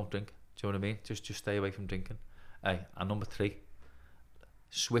 Don't drink. Do you know what I mean? Just stay away from drinking. Hey, and number three,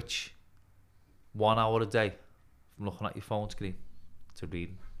 switch 1 hour a day from looking at your phone screen to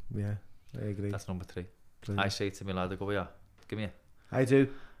reading. Yeah, I agree. That's number three. Brilliant. I say to my lad, I go, yeah, give me a. I do.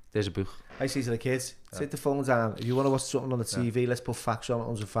 There's a book. I say to the kids, sit the phone down. If you want to watch something on the TV, let's put facts on,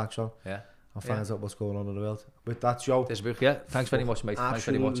 tons of facts on. Yeah. I'll find out what's going on in the world. With that, Joe. There's a book, yeah. Thanks very much, mate. Thanks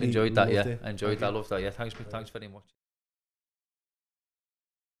very much. Enjoyed that, yeah. Enjoyed that, loved that, yeah. Thanks very much.